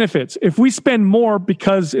world benefits. If we spend more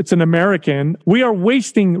because it's an American, we are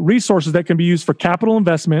wasting resources that can be used for capital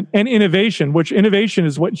investment and innovation, which innovation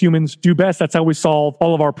is what humans do best. That's how we solve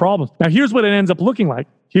all of our problems. Now, here's what it ends up looking like.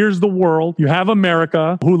 Here's the world. You have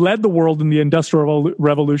America, who led the world in the Industrial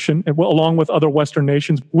Revolution, along with other Western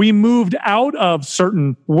nations. We moved out of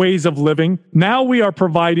certain ways of living. Now we are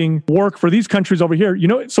providing work for these countries over here.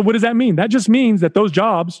 So what does that mean? That just means that those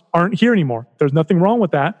jobs aren't here anymore. There's nothing wrong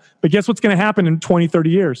with that. But guess what's going to happen in 20, 30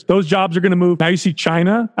 years? Those jobs are going to move. Now you see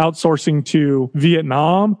China outsourcing to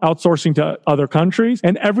Vietnam, outsourcing to other countries,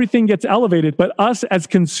 and everything gets elevated. But us as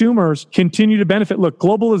consumers continue to benefit. Look,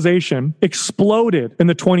 globalization exploded in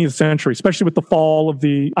the 20th century, especially with the fall of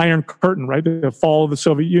the Iron Curtain, right? The fall of the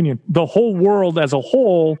Soviet Union. The whole world as a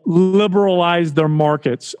whole liberalized their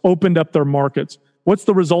markets, opened up their markets. What's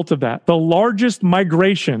the result of that? The largest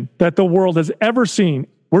migration that the world has ever seen.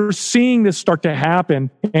 We're seeing this start to happen.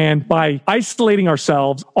 And by isolating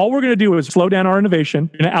ourselves, all we're going to do is slow down our innovation.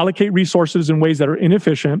 We're going to allocate resources in ways that are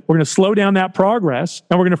inefficient. We're going to slow down that progress.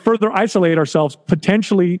 And we're going to further isolate ourselves,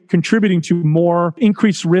 potentially contributing to more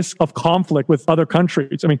increased risk of conflict with other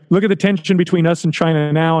countries. I mean, look at the tension between us and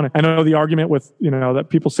China now. And I know the argument with, that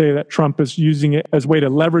people say that Trump is using it as a way to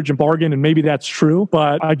leverage and bargain. And maybe that's true.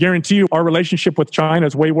 But I guarantee you our relationship with China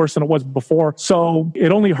is way worse than it was before. So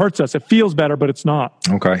it only hurts us. It feels better, but it's not.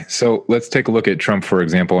 Okay, so let's take a look at Trump, for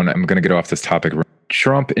example, and I'm going to get off this topic.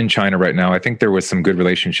 Trump in China right now, I think there was some good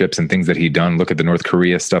relationships and things that he'd done. Look at the North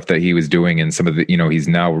Korea stuff that he was doing and some of the, he's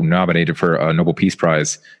now nominated for a Nobel Peace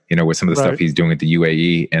Prize, with some of the stuff he's doing at the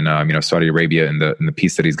UAE and, Saudi Arabia and the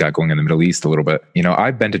peace that he's got going in the Middle East a little bit.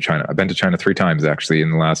 I've been to China. I've been to China 3 times actually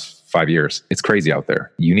in the last 5 years. It's crazy out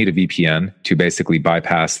there. You need a VPN to basically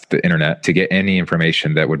bypass the internet to get any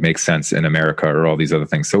information that would make sense in America or all these other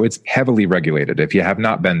things. So it's heavily regulated. If you have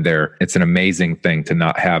not been there, it's an amazing thing to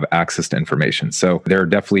not have access to information. So they're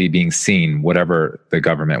definitely being seen, whatever the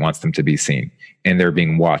government wants them to be seen. And they're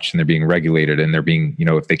being watched and they're being regulated and they're being,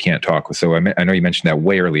 if they can't talk. So I know you mentioned that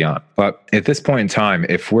way early on. But at this point in time,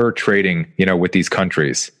 if we're trading, with these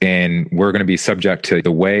countries and we're going to be subject to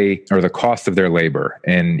the way or the cost of their labor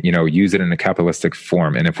and, use it in a capitalistic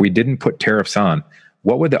form. And if we didn't put tariffs on,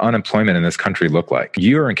 what would the unemployment in this country look like?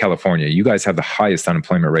 You're in California. You guys have the highest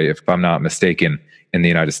unemployment rate, if I'm not mistaken, in the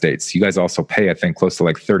United States. You guys also pay, I think, close to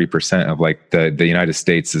like 30% of like the United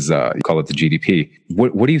States is, you call it the GDP.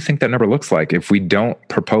 What do you think that number looks like if we don't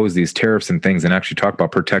propose these tariffs and things and actually talk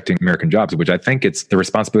about protecting American jobs, which I think it's the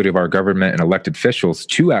responsibility of our government and elected officials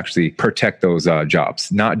to actually protect those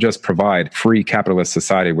jobs, not just provide free capitalist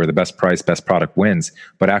society where the best price, best product wins,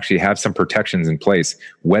 but actually have some protections in place,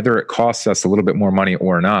 whether it costs us a little bit more money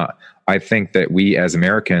or not. I think that we as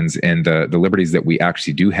Americans and the liberties that we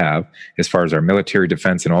actually do have as far as our military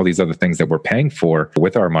defense and all these other things that we're paying for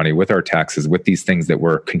with our money, with our taxes, with these things that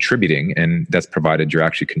we're contributing, and that's provided you're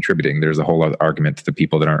actually contributing. There's a whole other argument to the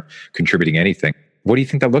people that aren't contributing anything. What do you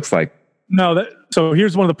think that looks like? No, so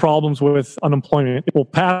here's one of the problems with unemployment. We'll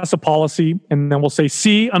pass a policy and then we'll say,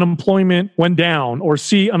 see, unemployment went down, or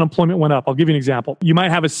see, unemployment went up. I'll give you an example. You might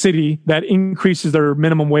have a city that increases their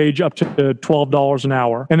minimum wage up to $12 an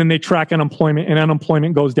hour, and then they track unemployment, and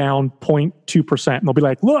unemployment goes down 0.2%. And they'll be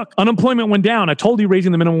like, look, unemployment went down. I told you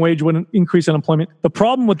raising the minimum wage wouldn't increase unemployment. The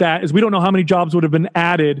problem with that is we don't know how many jobs would have been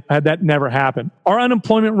added had that never happened. Our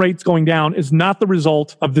unemployment rates going down is not the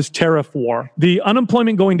result of this tariff war. The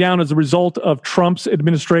unemployment going down is the result of Trump's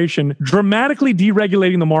administration dramatically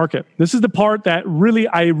deregulating the market. This is the part that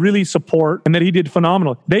I really support and that he did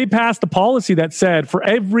phenomenal. They passed a policy that said for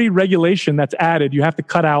every regulation that's added, you have to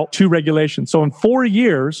cut out 2 regulations. So in 4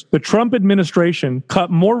 years, the Trump administration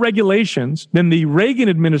cut more regulations than the Reagan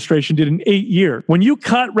administration did in 8 years. When you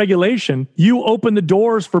cut regulation, you open the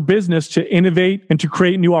doors for business to innovate and to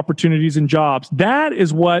create new opportunities and jobs. That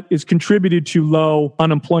is what is contributed to low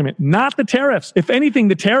unemployment, not the tariffs. If anything,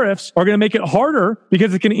 the tariffs are going to make it harder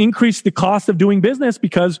because it can increase the cost of doing business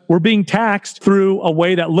because we're being taxed through a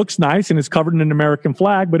way that looks nice and is covered in an American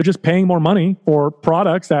flag, but it's just paying more money for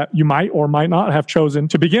products that you might or might not have chosen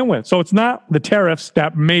to begin with. So it's not the tariffs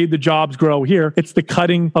that made the jobs grow here. It's the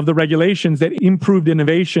cutting of the regulations that improved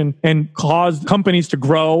innovation and caused companies to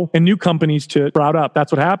grow and new companies to sprout up.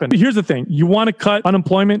 That's what happened. Here's the thing. You want to cut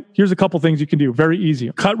unemployment? Here's a couple things you can do. Very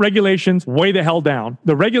easy. Cut regulations way the hell down.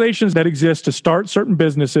 The regulations that exist to start certain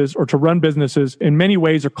businesses or to run businesses in many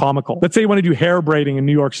ways are comical. Let's say you want to do hair braiding in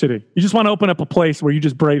New York City. You just want to open up a place where you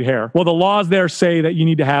just braid hair. Well, the laws there say that you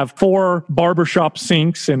need to have 4 barbershop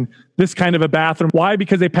sinks and this kind of a bathroom. Why?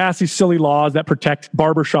 Because they pass these silly laws that protect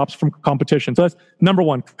barbershops from competition. So that's number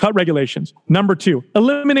 1, cut regulations. Number 2,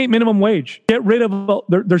 eliminate minimum wage. Get rid of,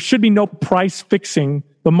 there should be no price fixing.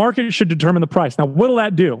 The market should determine the price. Now, what'll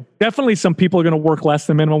that do? Definitely some people are going to work less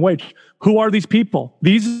than minimum wage. Who are these people?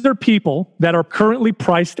 These are people that are currently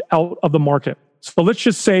priced out of the market. So let's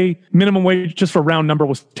just say minimum wage, just for round number,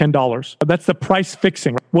 was $10. That's the price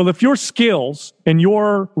fixing. Well, if your skills and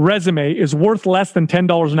your resume is worth less than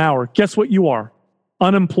 $10 an hour, guess what you are?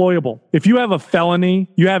 Unemployable. If you have a felony,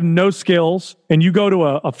 you have no skills, and you go to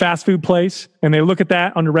a fast food place and they look at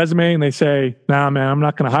that on your resume and they say, nah, man, I'm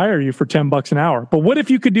not going to hire you for $10 an hour. But what if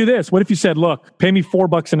you could do this? What if you said, look, pay me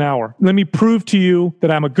 $4 an hour. Let me prove to you that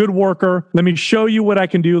I'm a good worker. Let me show you what I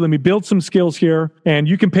can do. Let me build some skills here and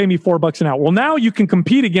you can pay me $4 an hour. Well, now you can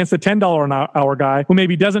compete against a $10 an hour guy who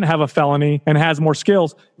maybe doesn't have a felony and has more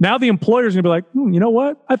skills. Now the employer's going to be like, you know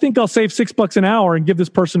what? I think I'll save $6 an hour and give this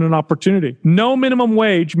person an opportunity. No minimum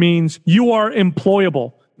wage means you are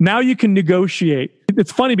employable. Now you can negotiate.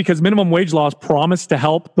 It's funny because minimum wage laws promise to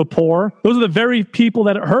help the poor. Those are the very people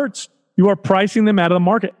that it hurts. You are pricing them out of the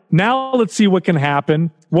market. Now let's see what can happen,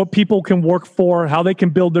 what people can work for, how they can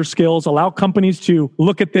build their skills, allow companies to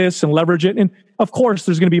look at this and leverage it. And of course,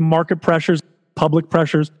 there's going to be market pressures, public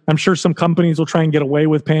pressures. I'm sure some companies will try and get away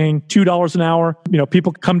with paying $2 an hour.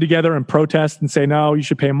 People come together and protest and say, no, you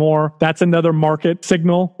should pay more. That's another market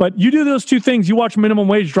signal. But you do those 2 things, you watch minimum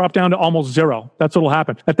wage drop down to almost 0. That's what will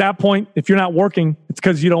happen. At that point, if you're not working, it's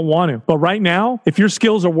because you don't want to. But right now, if your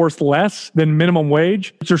skills are worth less than minimum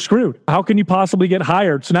wage, you're screwed. How can you possibly get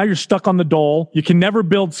hired? So now you're stuck on the dole. You can never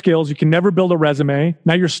build skills. You can never build a resume.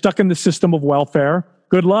 Now you're stuck in the system of welfare.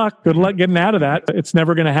 Good luck. Good luck getting out of that. It's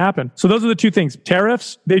never going to happen. So those are the 2 things.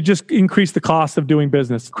 Tariffs, they just increase the cost of doing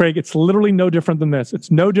business. Craig, it's literally no different than this.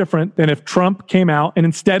 It's no different than if Trump came out and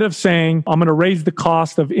instead of saying, I'm going to raise the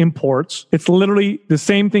cost of imports, it's literally the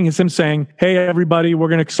same thing as him saying, hey, everybody, we're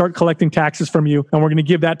going to start collecting taxes from you and we're going to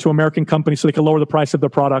give that to American companies so they can lower the price of their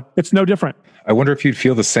product. It's no different. I wonder if you'd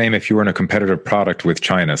feel the same if you were in a competitive product with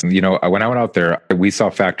China. When I went out there, we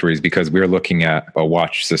saw factories because we were looking at a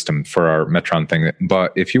watch system for our Metron thing, but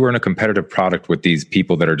But if you were in a competitive product with these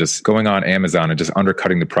people that are just going on Amazon and just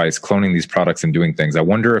undercutting the price, cloning these products and doing things, I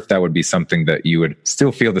wonder if that would be something that you would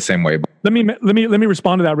still feel the same way. Let me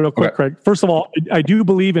respond to that real quick, Craig. First of all, I do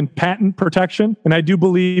believe in patent protection, and I do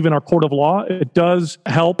believe in our court of law. It does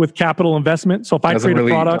help with capital investment. So if I create a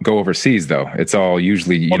product, go overseas though. It's all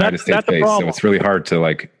usually United States based, so it's really hard to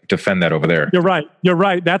like defend that over there. You're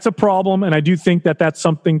right. That's a problem, and I do think that that's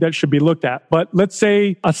something that should be looked at. But let's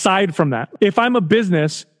say aside from that, if I'm a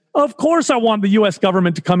business, of course I want the U.S.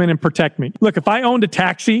 government to come in and protect me. Look, if I owned a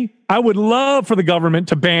taxi, I would love for the government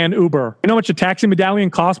to ban Uber. You know how much a taxi medallion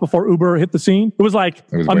cost before Uber hit the scene? It was like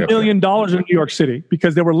 $1 million in New York City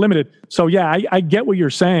because they were limited. So yeah, I get what you're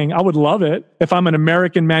saying. I would love it if I'm an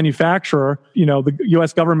American manufacturer. You know, the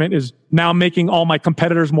U.S. government is now making all my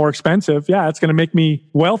competitors more expensive. Yeah, it's going to make me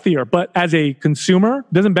wealthier. But as a consumer,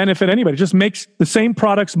 it doesn't benefit anybody. It just makes the same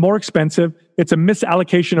products more expensive. It's a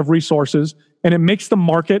misallocation of resources, and it makes the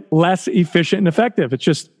market less efficient and effective. It's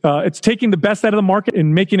just, it's taking the best out of the market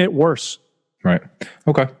and making it worse. Right.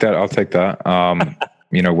 Okay. I'll take that.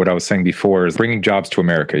 You know, what I was saying before is bringing jobs to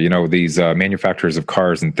America. You know, these manufacturers of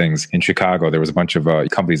cars and things in Chicago, there was a bunch of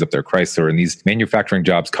companies up there, Chrysler, and these manufacturing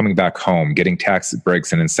jobs coming back home, getting tax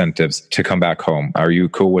breaks and incentives to come back home. Are you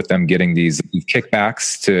cool with them getting these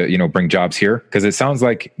kickbacks to, you know, bring jobs here? Because it sounds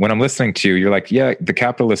like when I'm listening to you, you're like, yeah, the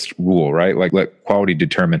capitalist rule, right? Like let quality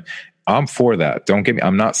determine. I'm for that. Don't get me.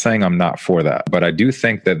 I'm not saying I'm not for that, but I do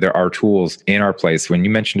think that there are tools in our place. When you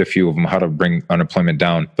mentioned a few of them, how to bring unemployment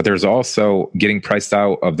down, but there's also getting priced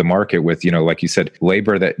out of the market with, you know, like you said,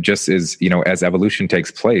 labor that just is, you know, as evolution takes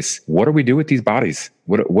place. What do we do with these bodies?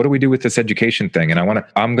 What do we do with this education thing? And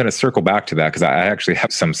I'm going to circle back to that because I actually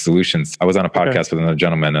have some solutions. I was on a podcast with another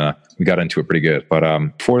gentleman and we got into it pretty good. But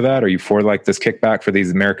for that, are you for like this kickback for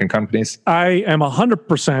these American companies? I am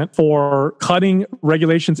 100% for cutting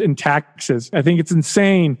regulations and taxes. I think it's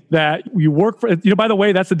insane that you work for, you know, by the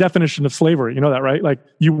way, that's the definition of slavery. You know that, right? Like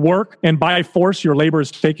you work and by force, your labor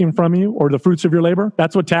is taken from you or the fruits of your labor.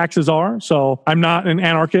 That's what taxes are. So I'm not an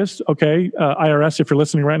anarchist. Okay. IRS, if you're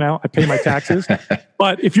listening right now, I pay my taxes.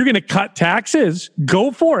 But if you're going to cut taxes, go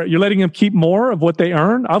for it. You're letting them keep more of what they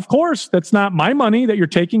earn. Of course, that's not my money that you're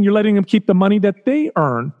taking. You're letting them keep the money that they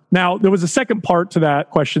earn. Now, there was a second part to that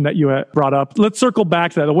question that you brought up. Let's circle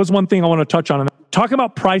back to that. There was one thing I want to touch on. Talking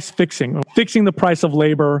about price fixing the price of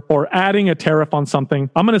labor or adding a tariff on something.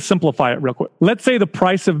 I'm going to simplify it real quick. Let's say the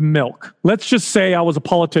price of milk. Let's just say I was a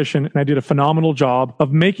politician and I did a phenomenal job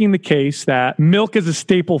of making the case that milk is a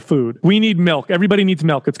staple food. We need milk. Everybody needs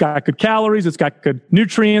milk. It's got good calories. It's got good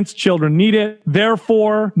nutrients. Children need it.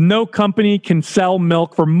 Therefore, no company can sell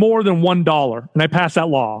milk for more than $1. And I pass that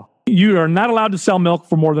law. You are not allowed to sell milk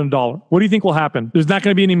for more than $1. What do you think will happen? There's not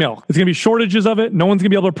going to be any milk. There's going to be shortages of it. No one's going to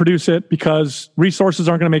be able to produce it because resources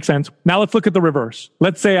aren't going to make sense. Now let's look at the reverse.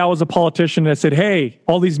 Let's say I was a politician and I said, hey,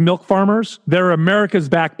 all these milk farmers, they're America's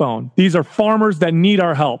backbone. These are farmers that need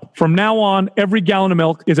our help. From now on, every gallon of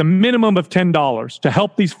milk is a minimum of $10 to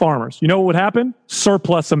help these farmers. You know what would happen?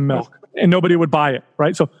 Surplus of milk. And nobody would buy it,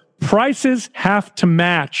 right? So prices have to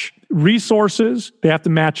match resources. They have to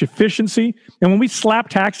match efficiency. And when we slap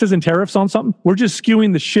taxes and tariffs on something, we're just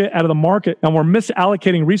skewing the shit out of the market and we're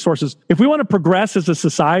misallocating resources. If we want to progress as a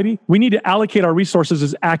society, we need to allocate our resources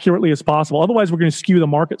as accurately as possible. Otherwise, we're going to skew the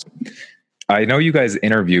markets. I know you guys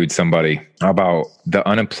interviewed somebody about the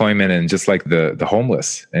unemployment and just like the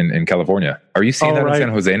homeless in California. Are you seeing that in San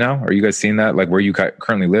Jose now? Are you guys seeing that like where you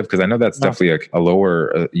currently live? Because I know that's definitely like a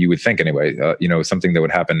lower, you would think anyway, you know, something that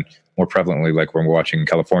would happen more prevalently like when we're watching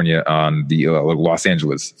California on the Los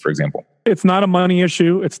Angeles, for example. It's not a money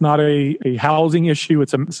issue. It's not a housing issue.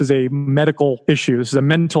 This is a medical issue. This is a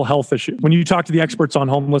mental health issue. When you talk to the experts on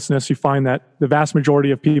homelessness, you find that the vast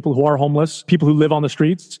majority of people who are homeless, people who live on the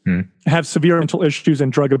streets, have severe mental issues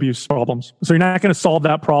and drug abuse problems. So you're not going to solve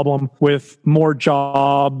that problem with more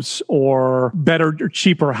jobs or better or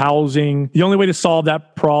cheaper housing. The only way to solve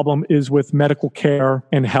that problem is with medical care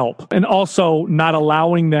and help. And also not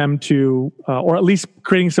allowing them to, or at least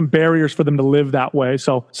creating some barriers for them to live that way.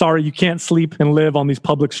 So sorry, you can't sleep and live on these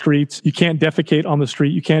public streets. You can't defecate on the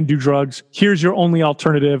street. You can't do drugs. Here's your only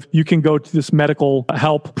alternative. You can go to this medical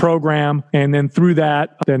help program. And then through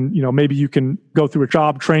that, then, you know, maybe you can go through a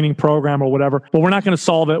job training program or whatever. But we're not going to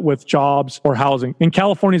solve it with jobs or housing. And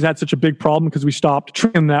California's had such a big problem because we stopped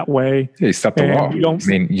treating them that way. Yeah, you stopped the law. I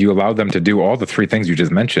mean, you allowed them to do all the three things you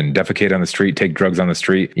just mentioned: defecate on the street, take drugs on the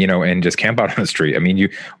street, you know, and just camp out on the street. I mean,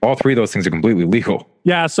 all three of those things are completely legal.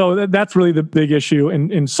 Yeah, so that's really the big issue.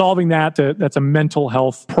 And in solving that, that's a mental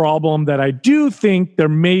health problem that I do think there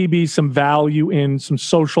may be some value in some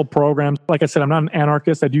social programs. Like I said, I'm not an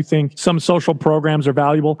anarchist. I do think some social programs are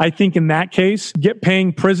valuable. I think in that case, space, get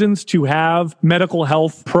paying prisons to have medical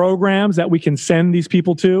health programs that we can send these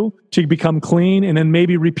people to become clean, and then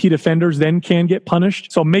maybe repeat offenders then can get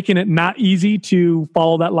punished. So making it not easy to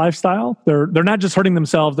follow that lifestyle. They're not just hurting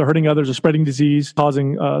themselves, they're hurting others, they're spreading disease,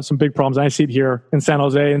 causing some big problems. I see it here in San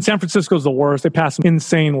Jose. And San Francisco's the worst. They pass some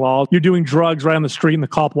insane laws. You're doing drugs right on the street and the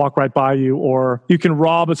cop walk right by you, or you can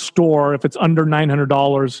rob a store if it's under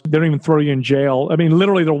 $900. They don't even throw you in jail. I mean,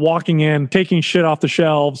 literally they're walking in, taking shit off the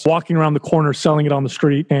shelves, walking around the corner, selling it on the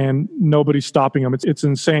street, and nobody's stopping them. It's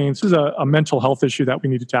insane. This is a mental health issue that we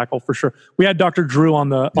need to tackle for sure. We had Dr. Drew on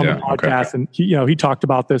the podcast, and he talked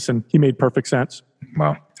about this, and he made perfect sense.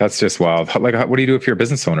 Wow, that's just wild. Like, what do you do if you're a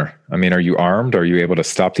business owner? I mean, are you armed? Are you able to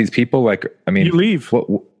stop these people? Like, I mean, you leave.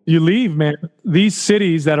 You leave, man. These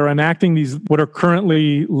cities that are enacting these, what are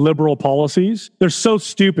currently liberal policies, they're so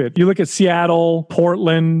stupid. You look at Seattle,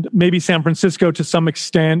 Portland, maybe San Francisco to some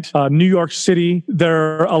extent, New York City.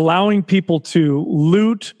 They're allowing people to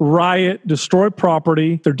loot, riot, destroy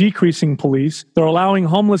property. They're decreasing police. They're allowing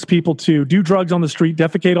homeless people to do drugs on the street,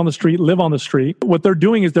 defecate on the street, live on the street. What they're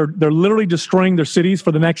doing is they're literally destroying their cities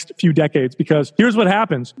for the next few decades, because here's what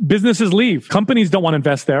happens. Businesses leave. Companies don't want to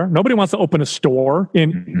invest there. Nobody wants to open a store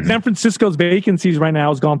in San Francisco's vacancies right now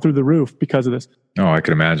has gone through the roof because of this. Oh, I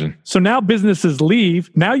could imagine. So now businesses leave.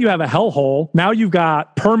 Now you have a hellhole. Now you've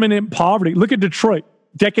got permanent poverty. Look at Detroit.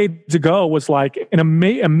 Decades ago was like an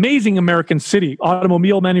amazing American city.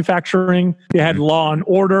 Automobile manufacturing. They had law and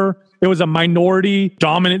order. It was a minority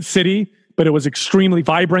dominant city, but it was extremely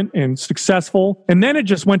vibrant and successful. And then it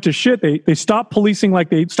just went to shit. They stopped policing, like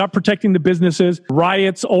they stopped protecting the businesses.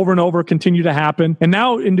 Riots over and over continue to happen. And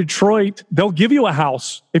now in Detroit, they'll give you a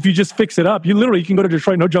house if you just fix it up. You can go to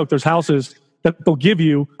Detroit, no joke, there's houses that they'll give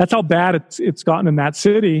you. That's how bad it's gotten in that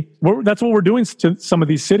city. That's what we're doing to some of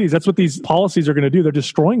these cities. That's what these policies are going to do. They're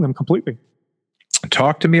destroying them completely.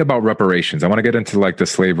 Talk to me about reparations. I want to get into like the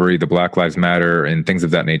slavery, the Black Lives Matter, and things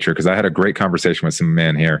of that nature, because I had a great conversation with some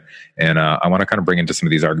man here, and I want to kind of bring into some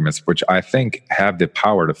of these arguments, which I think have the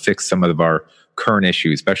power to fix some of our current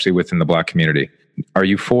issues, especially within the Black community. Are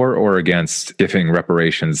you for or against giving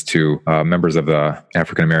reparations to members of the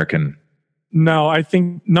African American? No, I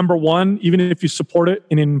think number one, even if you support it,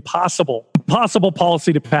 an impossible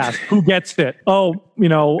policy to pass. Who gets it? Oh,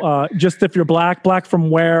 just if you're black from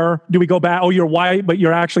where? Do we go back? Oh, you're white, but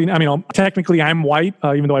you're actually, technically I'm white,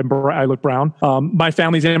 even though I look brown. My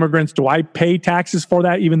family's immigrants. Do I pay taxes for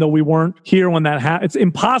that, even though we weren't here when that happened? It's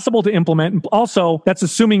impossible to implement. And also, that's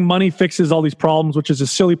assuming money fixes all these problems, which is a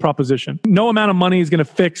silly proposition. No amount of money is going to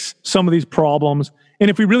fix some of these problems. And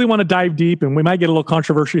if we really want to dive deep, and we might get a little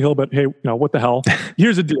controversial, but hey, what the hell?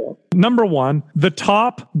 Here's the deal. Number one, the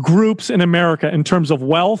top groups in America in terms of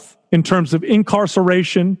wealth, in terms of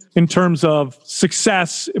incarceration, in terms of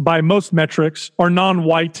success by most metrics, are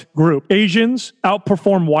non-white group. Asians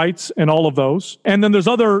outperform whites in all of those. And then there's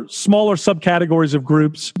other smaller subcategories of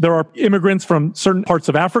groups. There are immigrants from certain parts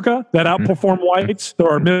of Africa that outperform whites. There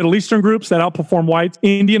are Middle Eastern groups that outperform whites.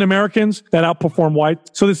 Indian Americans that outperform whites.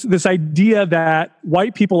 So this idea that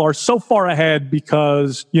white people are so far ahead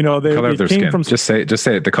because, they came from... Just say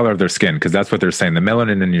it, the color of their skin, because that's what they're saying. The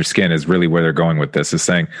melanin in your skin is really where they're going with this, is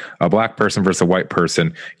saying a black person versus a white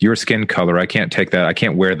person, your skin color, I can't take that. I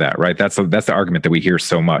can't wear that, right? That's the argument that we hear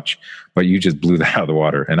so much, but you just blew that out of the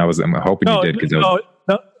water. And I'm hoping you did.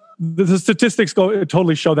 The statistics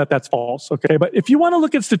totally show that that's false. Okay. But if you want to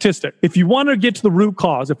look at statistics, if you want to get to the root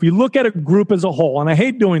cause, if we look at a group as a whole, and I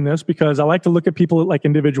hate doing this because I like to look at people like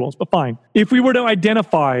individuals, but fine. If we were to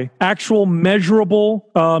identify actual measurable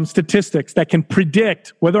statistics that can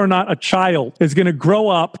predict whether or not a child is going to grow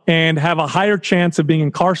up and have a higher chance of being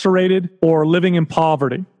incarcerated or living in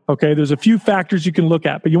poverty. Okay, there's a few factors you can look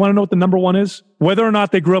at, but you want to know what the number one is? Whether or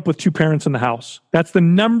not they grew up with two parents in the house. That's the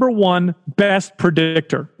number one best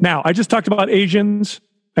predictor. Now, I just talked about Asians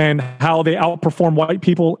and how they outperform white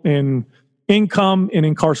people in income, in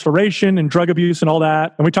incarceration, and drug abuse and all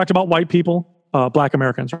that. And we talked about white people, Black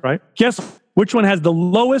Americans, right? Guess which one has the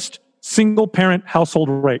lowest single parent household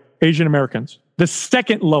rate? Asian Americans. The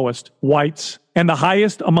second lowest, whites. And the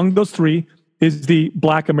highest among those three is the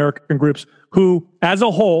Black American groups, who, as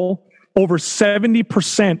a whole, over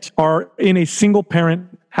 70% are in a single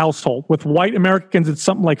parent household. With white Americans, it's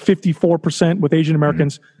something like 54%. With Asian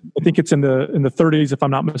Americans, I think it's in the 30s, if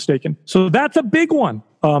I'm not mistaken. So that's a big one.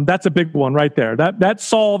 That's a big one right there. That's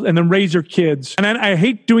solved. And then raise your kids. And I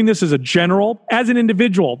hate doing this as a general. As an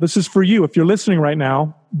individual, this is for you. If you're listening right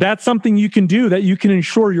now, that's something you can do that you can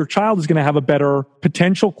ensure your child is going to have a better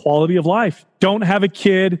potential quality of life. Don't have a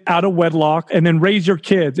kid out of wedlock, and then raise your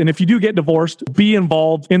kids. And if you do get divorced, be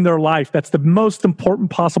involved in their life. That's the most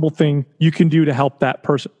important possible thing you can do to help that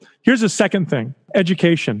person. Here's the second thing,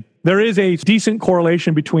 education. There is a decent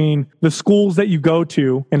correlation between the schools that you go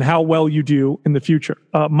to and how well you do in the future.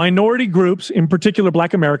 Minority groups, in particular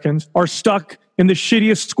Black Americans, are stuck in the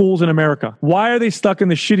shittiest schools in America. Why are they stuck in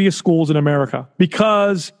the shittiest schools in America?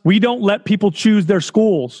 Because we don't let people choose their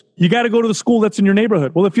schools. You got to go to the school that's in your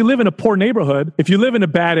neighborhood. Well, if you live in a poor neighborhood, if you live in a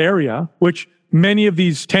bad area, which many of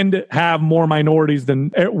these tend to have more minorities than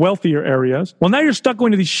wealthier areas. Well, now you're stuck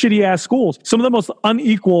going to these shitty ass schools. Some of the most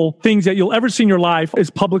unequal things that you'll ever see in your life is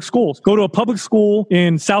public schools. Go to a public school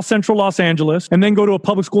in South Central Los Angeles and then go to a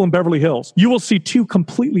public school in Beverly Hills. You will see two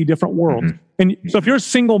completely different worlds. Mm-hmm. And so if you're a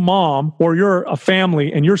single mom or you're a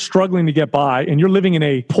family and you're struggling to get by and you're living in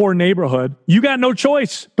a poor neighborhood, you got no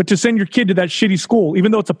choice but to send your kid to that shitty school,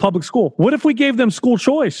 even though it's a public school. What if we gave them school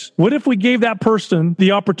choice? What if we gave that person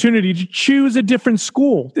the opportunity to choose a different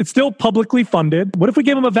school? It's still publicly funded. What if we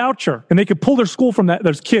gave them a voucher and they could pull their school from that,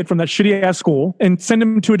 their kid from that shitty ass school and send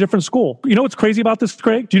them to a different school? You know what's crazy about this,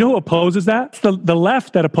 Craig? Do you know who opposes that? It's the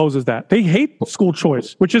left that opposes that. They hate school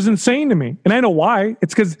choice, which is insane to me. And I know why.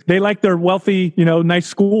 It's because they like their wealthy, nice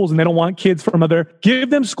schools and they don't want kids from give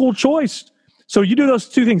them school choice. So you do those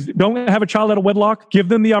two things. Don't have a child out of wedlock. Give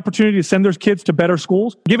them the opportunity to send their kids to better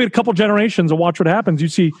schools. Give it a couple generations and watch what happens. You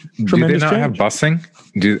see tremendous change. Do they not have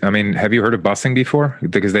busing? Have you heard of busing before?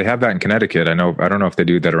 Because they have that in Connecticut. I don't know if they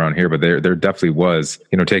do that around here, but there definitely was,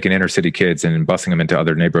 taking inner city kids and busing them into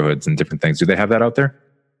other neighborhoods and different things. Do they have that out there?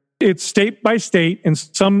 It's state by state, and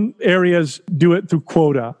some areas do it through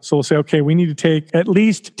quota. So we'll say, okay, we need to take at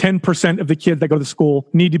least 10% of the kids that go to school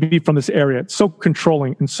need to be from this area. It's so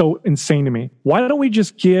controlling and so insane to me. Why don't we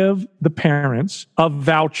just give the parents a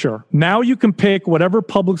voucher? Now you can pick whatever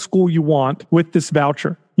public school you want with this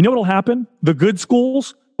voucher. You know what will happen? The good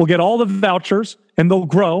schools will get all the vouchers and they'll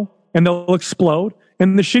grow and they'll explode,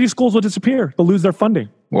 and the shitty schools will disappear. They'll lose their funding.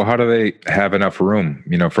 Well, how do they have enough room,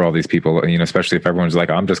 for all these people, especially if everyone's like,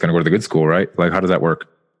 I'm just going to go to the good school, right? Like, how does that work?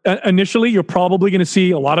 Initially, you're probably going to see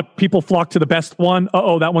a lot of people flock to the best one.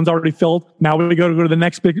 That one's already filled. Now we go to the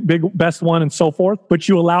next big best one and so forth. But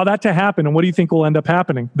you allow that to happen. And what do you think will end up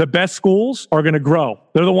happening? The best schools are going to grow.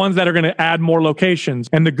 They're the ones that are going to add more locations.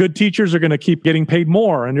 And the good teachers are going to keep getting paid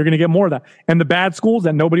more. And you're going to get more of that. And the bad schools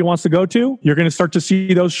that nobody wants to go to, you're going to start to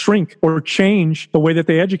see those shrink or change the way that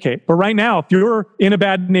they educate. But right now, if you're in a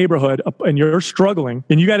bad neighborhood and you're struggling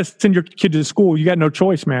and you got to send your kid to school, you got no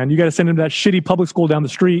choice, man. You got to send him to that shitty public school down the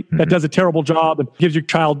street that does a terrible job and gives your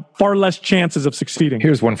child far less chances of succeeding.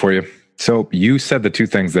 Here's one for you. So you said the two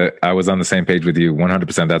things that I was on the same page with you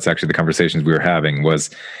 100%. That's actually the conversations we were having. Was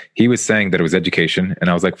he was saying that it was education, and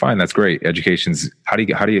I was like, fine, that's great. Education's how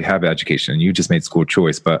do you have education? And you just made school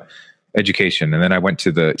choice, but education. And then I went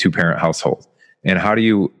to the 2-parent household. And how do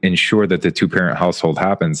you ensure that the 2-parent household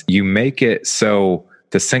happens? You make it so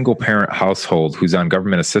the single parent household who's on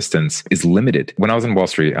government assistance is limited. When I was in Wall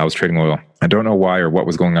Street, I was trading oil. I don't know why or what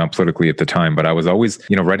was going on politically at the time, but I was always,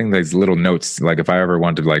 writing these little notes, like if I ever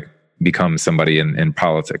wanted to become somebody in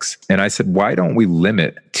politics. And I said, why don't we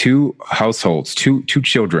limit 2 households, two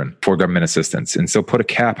children for government assistance? And so put a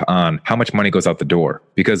cap on how much money goes out the door.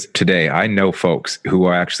 Because today I know folks who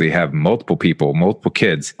actually have multiple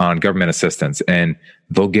kids on government assistance, and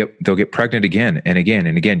they'll get pregnant again and again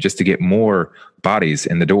and again just to get more bodies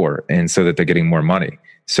in the door, and so that they're getting more money.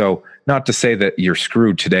 So not to say that you're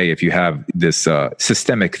screwed today if you have this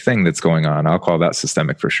systemic thing that's going on. I'll call that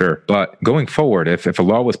systemic for sure. But going forward, if a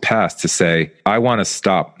law was passed to say, I want to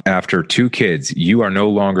stop after 2 kids, you are no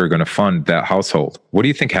longer going to fund that household. What do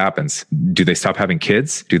you think happens? Do they stop having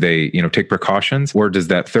kids? Do they, take precautions? Or does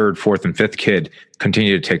that 3rd, 4th, and 5th kid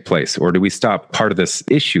continue to take place? Or do we stop part of this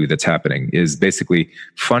issue that's happening is basically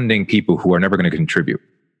funding people who are never going to contribute?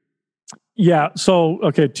 Yeah. So,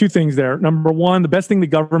 okay, 2 things there. Number one, the best thing the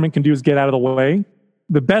government can do is get out of the way.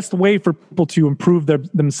 The best way for people to improve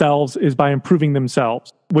themselves is by improving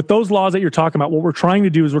themselves. with those laws that you're talking about, what we're trying to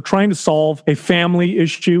do is we're trying to solve a family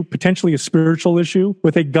issue, potentially a spiritual issue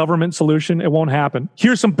with a government solution. It won't happen.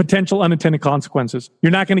 Here's some potential unintended consequences.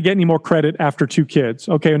 You're not going to get any more credit after 2 kids.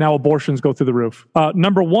 Okay, now abortions go through the roof.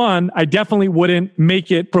 Number one, I definitely wouldn't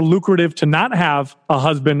make it for lucrative to not have a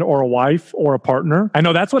husband or a wife or a partner. I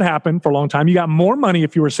know that's what happened for a long time. You got more money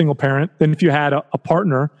if you were a single parent than if you had a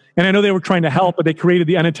partner. And I know they were trying to help, but they created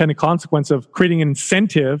the unintended consequence of creating an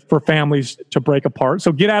incentive for families to break apart.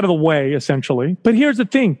 So get out of the way, essentially. But here's the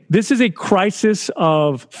thing. This is a crisis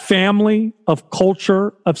of family, of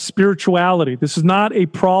culture, of spirituality. This is not a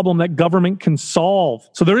problem that government can solve.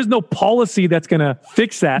 So there is no policy that's going to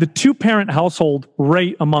fix that. The 2-parent household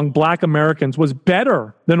rate among Black Americans was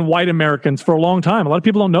better than white Americans for a long time. A lot of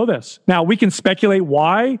people don't know this. Now, we can speculate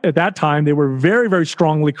why. At that time, they were very, very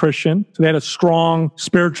strongly Christian. So they had a strong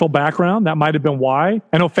spiritual background. That might have been why.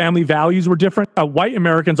 I know family values were different. White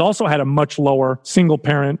Americans also had a much lower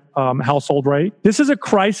single-parent household rate. This is a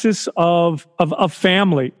crisis of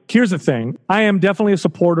family. Here's the thing. I am definitely a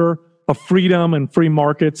supporter of freedom and free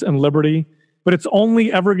markets and liberty, but it's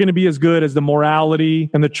only ever going to be as good as the morality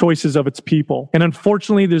and the choices of its people. And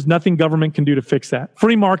unfortunately, there's nothing government can do to fix that.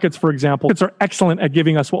 Free markets, for example, are excellent at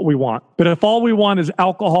giving us what we want. But if all we want is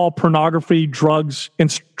alcohol, pornography, drugs,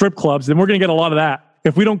 and strip clubs, then we're going to get a lot of that.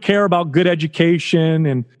 If we don't care about good education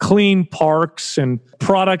and clean parks and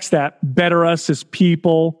products that better us as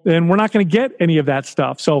people, then we're not going to get any of that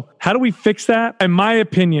stuff. So how do we fix that? In my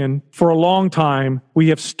opinion, for a long time, we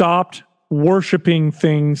have stopped worshiping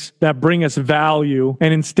things that bring us value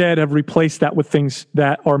and instead have replaced that with things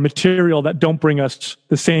that are material that don't bring us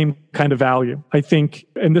the same kind of value. I think,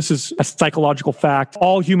 and this is a psychological fact,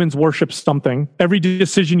 all humans worship something. Every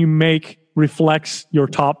decision you make reflects your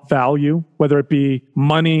top value, whether it be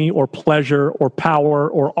money or pleasure or power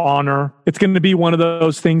or honor. It's going to be one of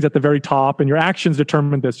those things at the very top, and your actions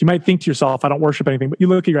determine this. You might think to yourself, I don't worship anything, but you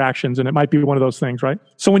look at your actions and it might be one of those things, right?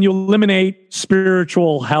 So when you eliminate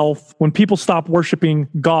spiritual health, when people stop worshiping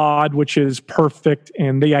God, which is perfect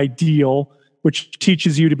and the ideal, which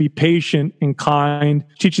teaches you to be patient and kind,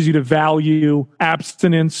 teaches you to value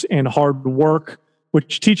abstinence and hard work,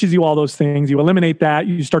 which teaches you all those things. You eliminate that,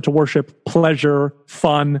 you start to worship pleasure,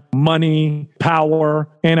 fun, money, power.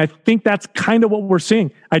 And I think that's kind of what we're seeing.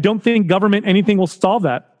 I don't think government, anything will solve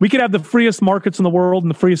that. We could have the freest markets in the world and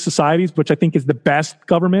the freest societies, which I think is the best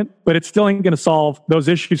government, but it still ain't going to solve those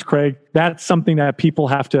issues, Craig. That's something that people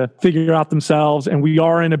have to figure out themselves. And we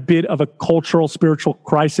are in a bit of a cultural, spiritual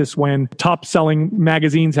crisis when top-selling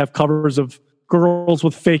magazines have covers of girls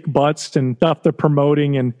with fake butts and stuff they're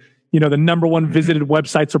promoting, and the number one visited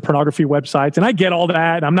websites are pornography websites. And I get all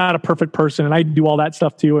that. I'm not a perfect person and I do all that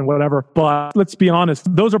stuff too and whatever. But let's be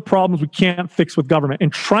honest, those are problems we can't fix with government.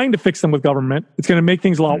 And trying to fix them with government, it's going to make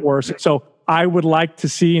things a lot worse. So I would like to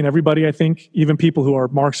see, and everybody, I think, even people who are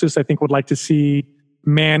Marxists, I think would like to see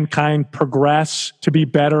mankind progress to be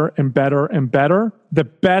better and better and better. The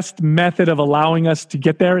best method of allowing us to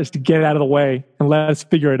get there is to get out of the way and let us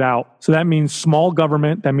figure it out. So that means small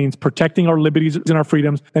government. That means protecting our liberties and our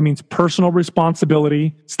freedoms. That means personal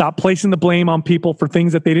responsibility. Stop placing the blame on people for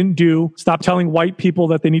things that they didn't do. Stop telling white people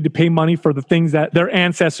that they need to pay money for the things that their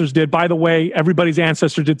ancestors did. By the way, everybody's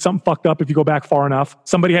ancestor did something fucked up if you go back far enough.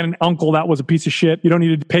 Somebody had an uncle that was a piece of shit. You don't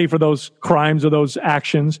need to pay for those crimes or those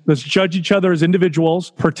actions. Let's judge each other as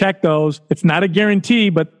individuals, protect those. It's not a guarantee,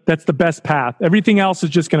 but that's the best path. Everything else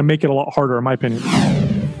is just going to make it a lot harder, in my opinion.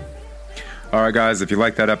 All right, guys, if you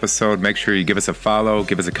like that episode, make sure you give us a follow,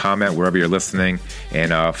 give us a comment wherever you're listening,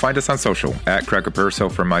 and find us on social at Cracker Perso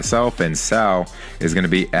for myself, and Sal is going to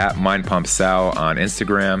be at Mind Pump Sal on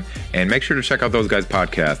Instagram. And make sure to check out those guys'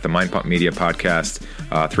 podcast, the Mind Pump Media Podcast.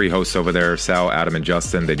 3 hosts over there, Sal, Adam, and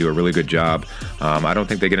Justin. They do a really good job. I don't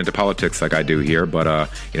think they get into politics like I do here, but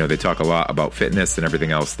they talk a lot about fitness and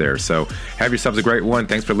everything else there. So have yourselves a great one.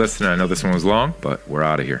 Thanks for listening. I know this one was long, but we're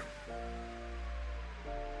out of here.